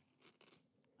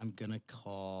I'm gonna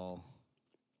call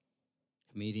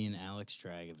comedian Alex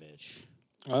Dragovich.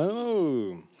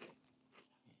 Oh.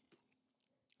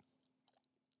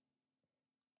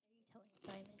 Telling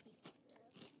Simon he-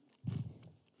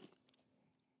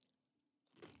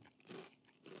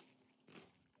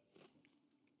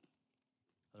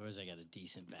 Otherwise, I got a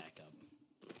decent backup.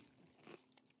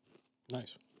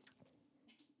 Nice.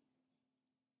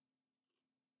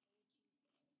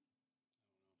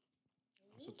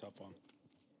 That's a tough one.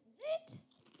 Is it?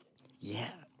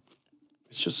 Yeah.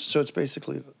 It's just so it's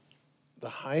basically the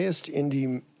highest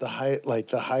indie, the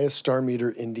highest star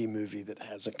meter indie movie that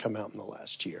hasn't come out in the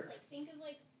last year. Think of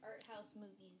like art house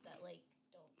movies that like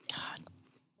don't God.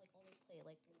 like only play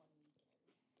like 1 weekend.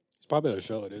 It's probably the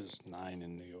show. It is 9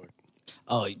 in New York.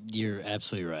 Oh, you're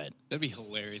absolutely right. That'd be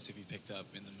hilarious if you picked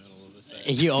up in the middle of a set.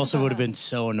 He also would have been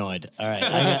so annoyed. All right.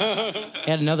 I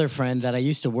had another friend that I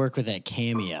used to work with at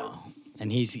Cameo,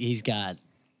 and he's a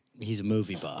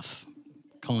movie buff.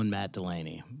 Calling Matt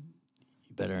Delaney.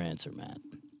 You better answer, Matt.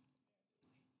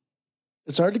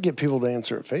 It's hard to get people to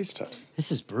answer at FaceTime.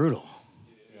 This is brutal.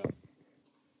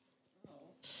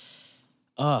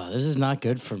 Oh, this is not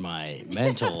good for my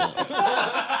mental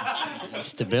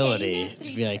stability. Okay,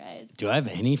 To be like, tried. do I have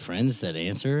any friends that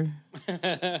answer?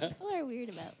 People are weird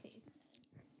about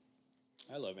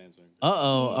FaceTime. I love answering.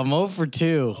 Uh-oh, I'm 0 for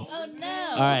 2. Oh no!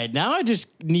 All right, now I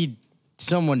just need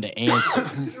someone to answer.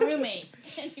 Your roommate.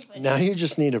 Anybody. Now you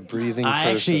just need a breathing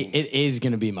person. It is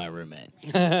going to be my roommate.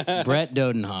 Brett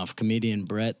Dodenhoff, comedian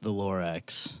Brett the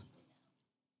Lorax.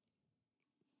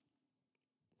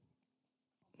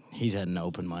 He's had an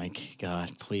open mic.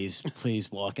 God, please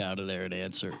walk out of there and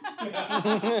answer.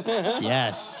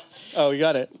 Yes. Oh, we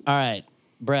got it. All right,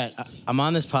 Brett, I'm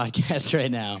on this podcast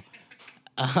right now.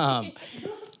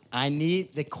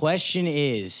 The question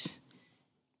is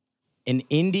an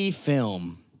indie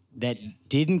film that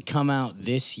didn't come out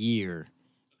this year,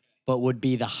 but would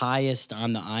be the highest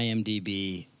on the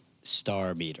IMDb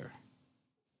star meter.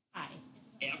 Hi.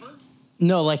 Ever?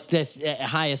 No, like this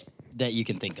highest that you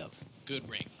can think of. Good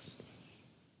rings.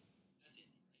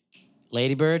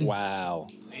 Ladybird. Wow.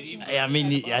 I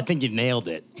mean, I think you nailed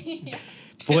it.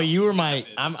 Boy, you were my.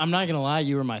 I'm not gonna lie,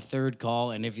 you were my third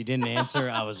call, and if you didn't answer,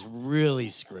 I was really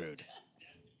screwed.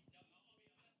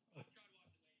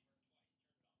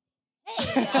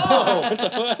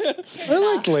 I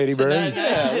like Lady Bird.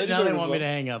 Now they want me to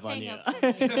hang up on Hang you. up on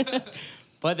me.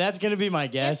 But that's gonna be my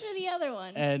guess. Answer the other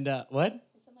one. And what?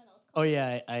 Someone else Oh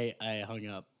yeah, I hung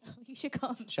up. call. You should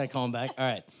call them Should I call him back? All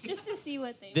right. just to see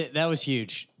what they. That was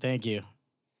huge. Thank you.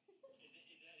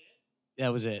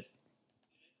 That was it.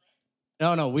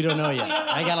 No, we don't know yet.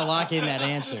 I gotta lock in that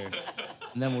answer,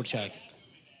 and then we'll check.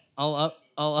 I'll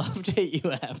update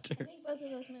you after. I think both of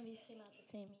those movies came out the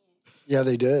same year. Yeah,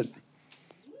 they did.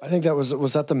 I think that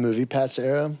was that the Movie Pass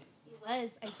era? It was.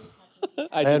 I just have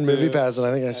I had Movie Pass, and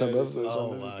I think I saw both of those Oh on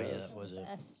Movie wow, yeah, Pass. that was the it.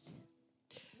 best.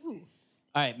 All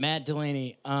right, Matt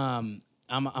Delaney. I'm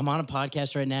on a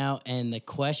podcast right now, and the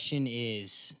question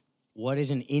is, what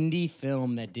is an indie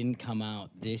film that didn't come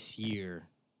out this year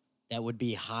that would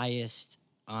be highest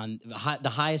on the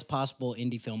highest possible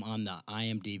indie film on the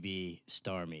IMDb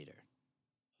star meter?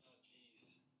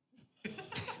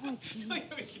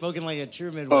 Spoken like a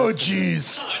true Midwest. Oh,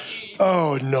 jeez.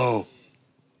 Oh, no.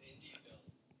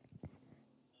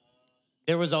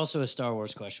 There was also a Star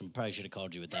Wars question. Probably should have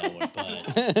called you with that one,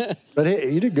 but But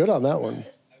hey, you did good on that one.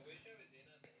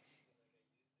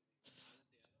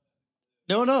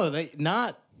 no,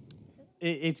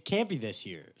 it can't be this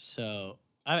year. So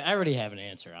I already have an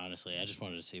answer. Honestly, I just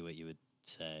wanted to see what you would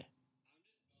say.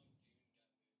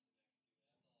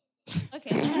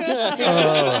 Okay. All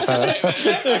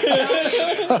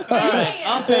right,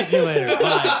 I'll text you later.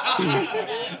 Bye.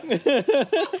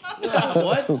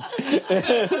 What?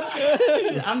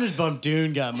 I'm just bummed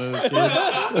Dune got moved, dude.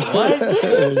 What?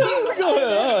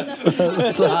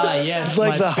 Yes. It's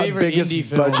like my the favorite biggest indie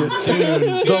film. budget film.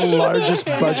 The largest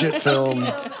budget film.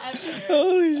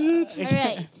 Holy shit. All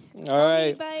right. All Call me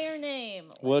right. by your name.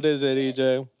 What is it,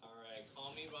 EJ? All right,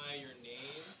 Call Me By Your Name.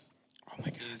 Oh my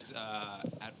God. Is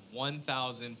at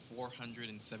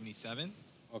 1,477.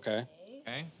 Okay.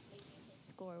 Okay,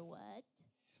 Score what?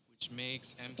 which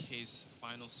makes MK's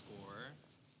final score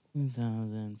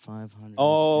 2,500.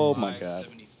 Oh my God.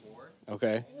 574.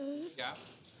 Okay. Yeah.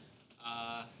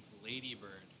 Ladybird.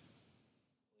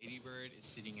 Ladybird is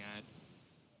sitting at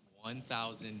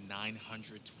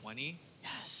 1,920.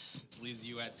 Yes. Which leaves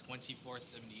you at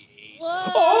 2,478.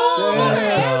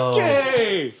 Oh,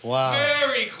 okay. Wow.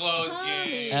 Very close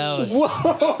game. That was. I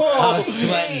was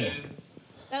sweating.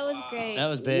 That was great. That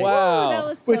was big. Wow. That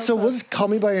was so Wait, so close. was Call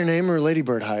Me By Your Name or Lady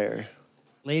Bird higher?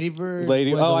 Ladybird.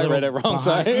 Lady. was a Oh, I little read it wrong. behind.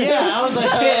 Sorry. Yeah, I was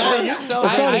like, yeah, you're so.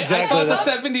 It's not I exactly saw the that.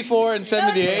 74 and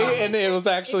 78, and it was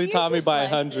actually If you're Tommy by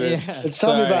dyslexic. 100. Yeah. It's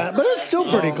Tell Me Sorry. By, but it's still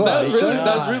pretty close.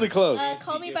 That was really close.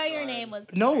 Call Me By Your Name was.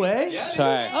 No way.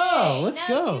 Sorry. Oh, let's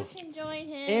now go. You can join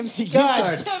him. AMC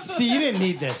gift card. See, you didn't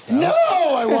need this. Though. No,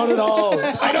 I want it all.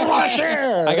 I don't want to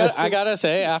share. I gotta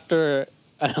say, after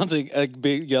announcing a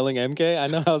big yelling MK, I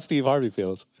know how Steve Harvey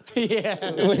feels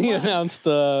Yeah. when he announced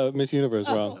the Miss Universe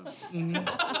wrong.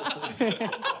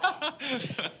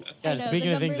 God, know, speaking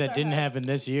the of things that numbers are didn't high. happen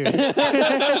this year.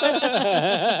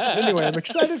 Anyway, I'm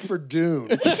excited for Dune.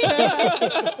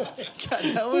 That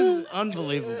was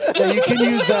unbelievable. Yeah, you can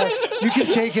use that. You can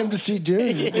take him to see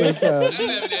Dune. With, I don't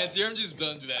have an answer. I'm just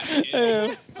bummed about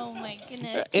it. Oh my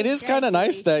goodness. It is kind of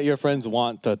nice that your friends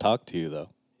want to talk to you, though.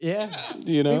 Yeah.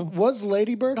 You know? was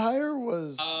Lady Bird higher? Or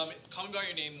was Call Me By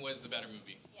Your Name was the better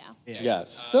movie. Yeah.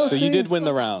 Yes. So So see- you did win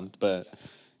the round, but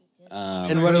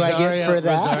and what do I get for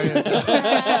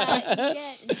that?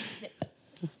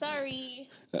 Sorry.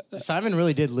 Simon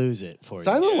really did lose it for you.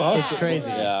 Simon lost it.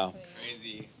 crazy. yeah.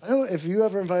 Crazy. I don't, if you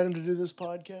ever invite him to do this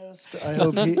podcast, I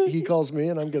hope he calls me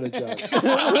and I'm gonna judge.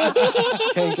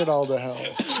 Tank it all to hell.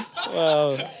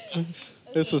 Wow.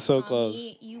 This was so Tommy,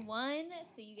 close. You won,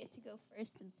 so you get to go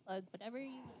first and plug whatever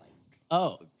you would like.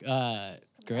 Oh,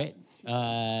 great.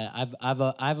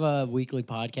 I've a weekly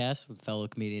podcast with fellow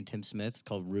comedian Tim Smith. It's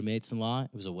called Roommates in Law.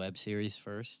 It was a web series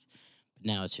first, but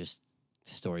now it's just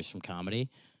stories from comedy.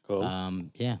 Cool.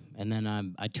 Yeah, and then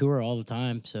I tour all the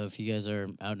time. So if you guys are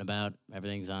out and about,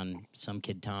 everything's on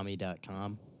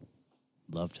somekidtommy.com.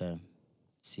 Love to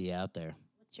see you out there.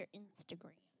 What's your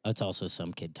Instagram? It's also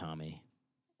Some Kid Tommy.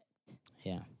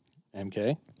 Yeah.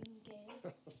 MK?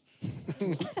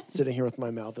 Sitting here with my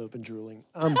mouth open, drooling.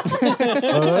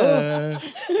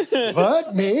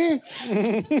 What me?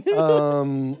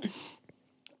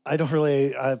 I don't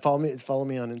really follow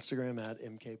me on Instagram at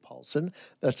MK Paulsen.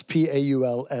 That's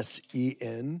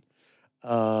Paulsen.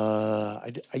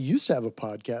 I used to have a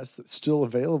podcast that's still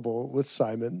available with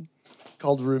Simon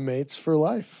called Roommates for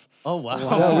Life. Oh, wow.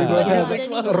 Yeah, we both Not have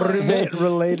anymore.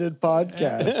 roommate-related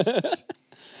podcasts.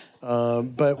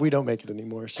 But we don't make it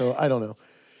anymore, so I don't know.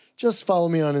 Just follow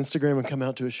me on Instagram and come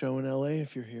out to a show in LA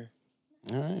if you're here.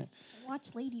 All right.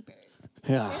 Watch Lady Bird.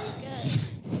 Yeah.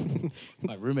 Good.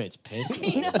 My roommate's pissed.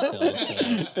 I know.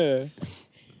 Still,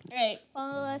 All right,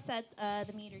 follow us at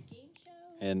the Meter Game Show.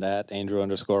 And at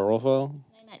Andrew_Rolfo. And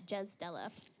I'm at Jez Della.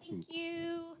 Thank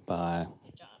you. Bye.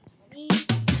 Good job. Me.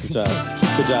 Good job.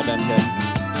 Good job,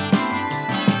 MK.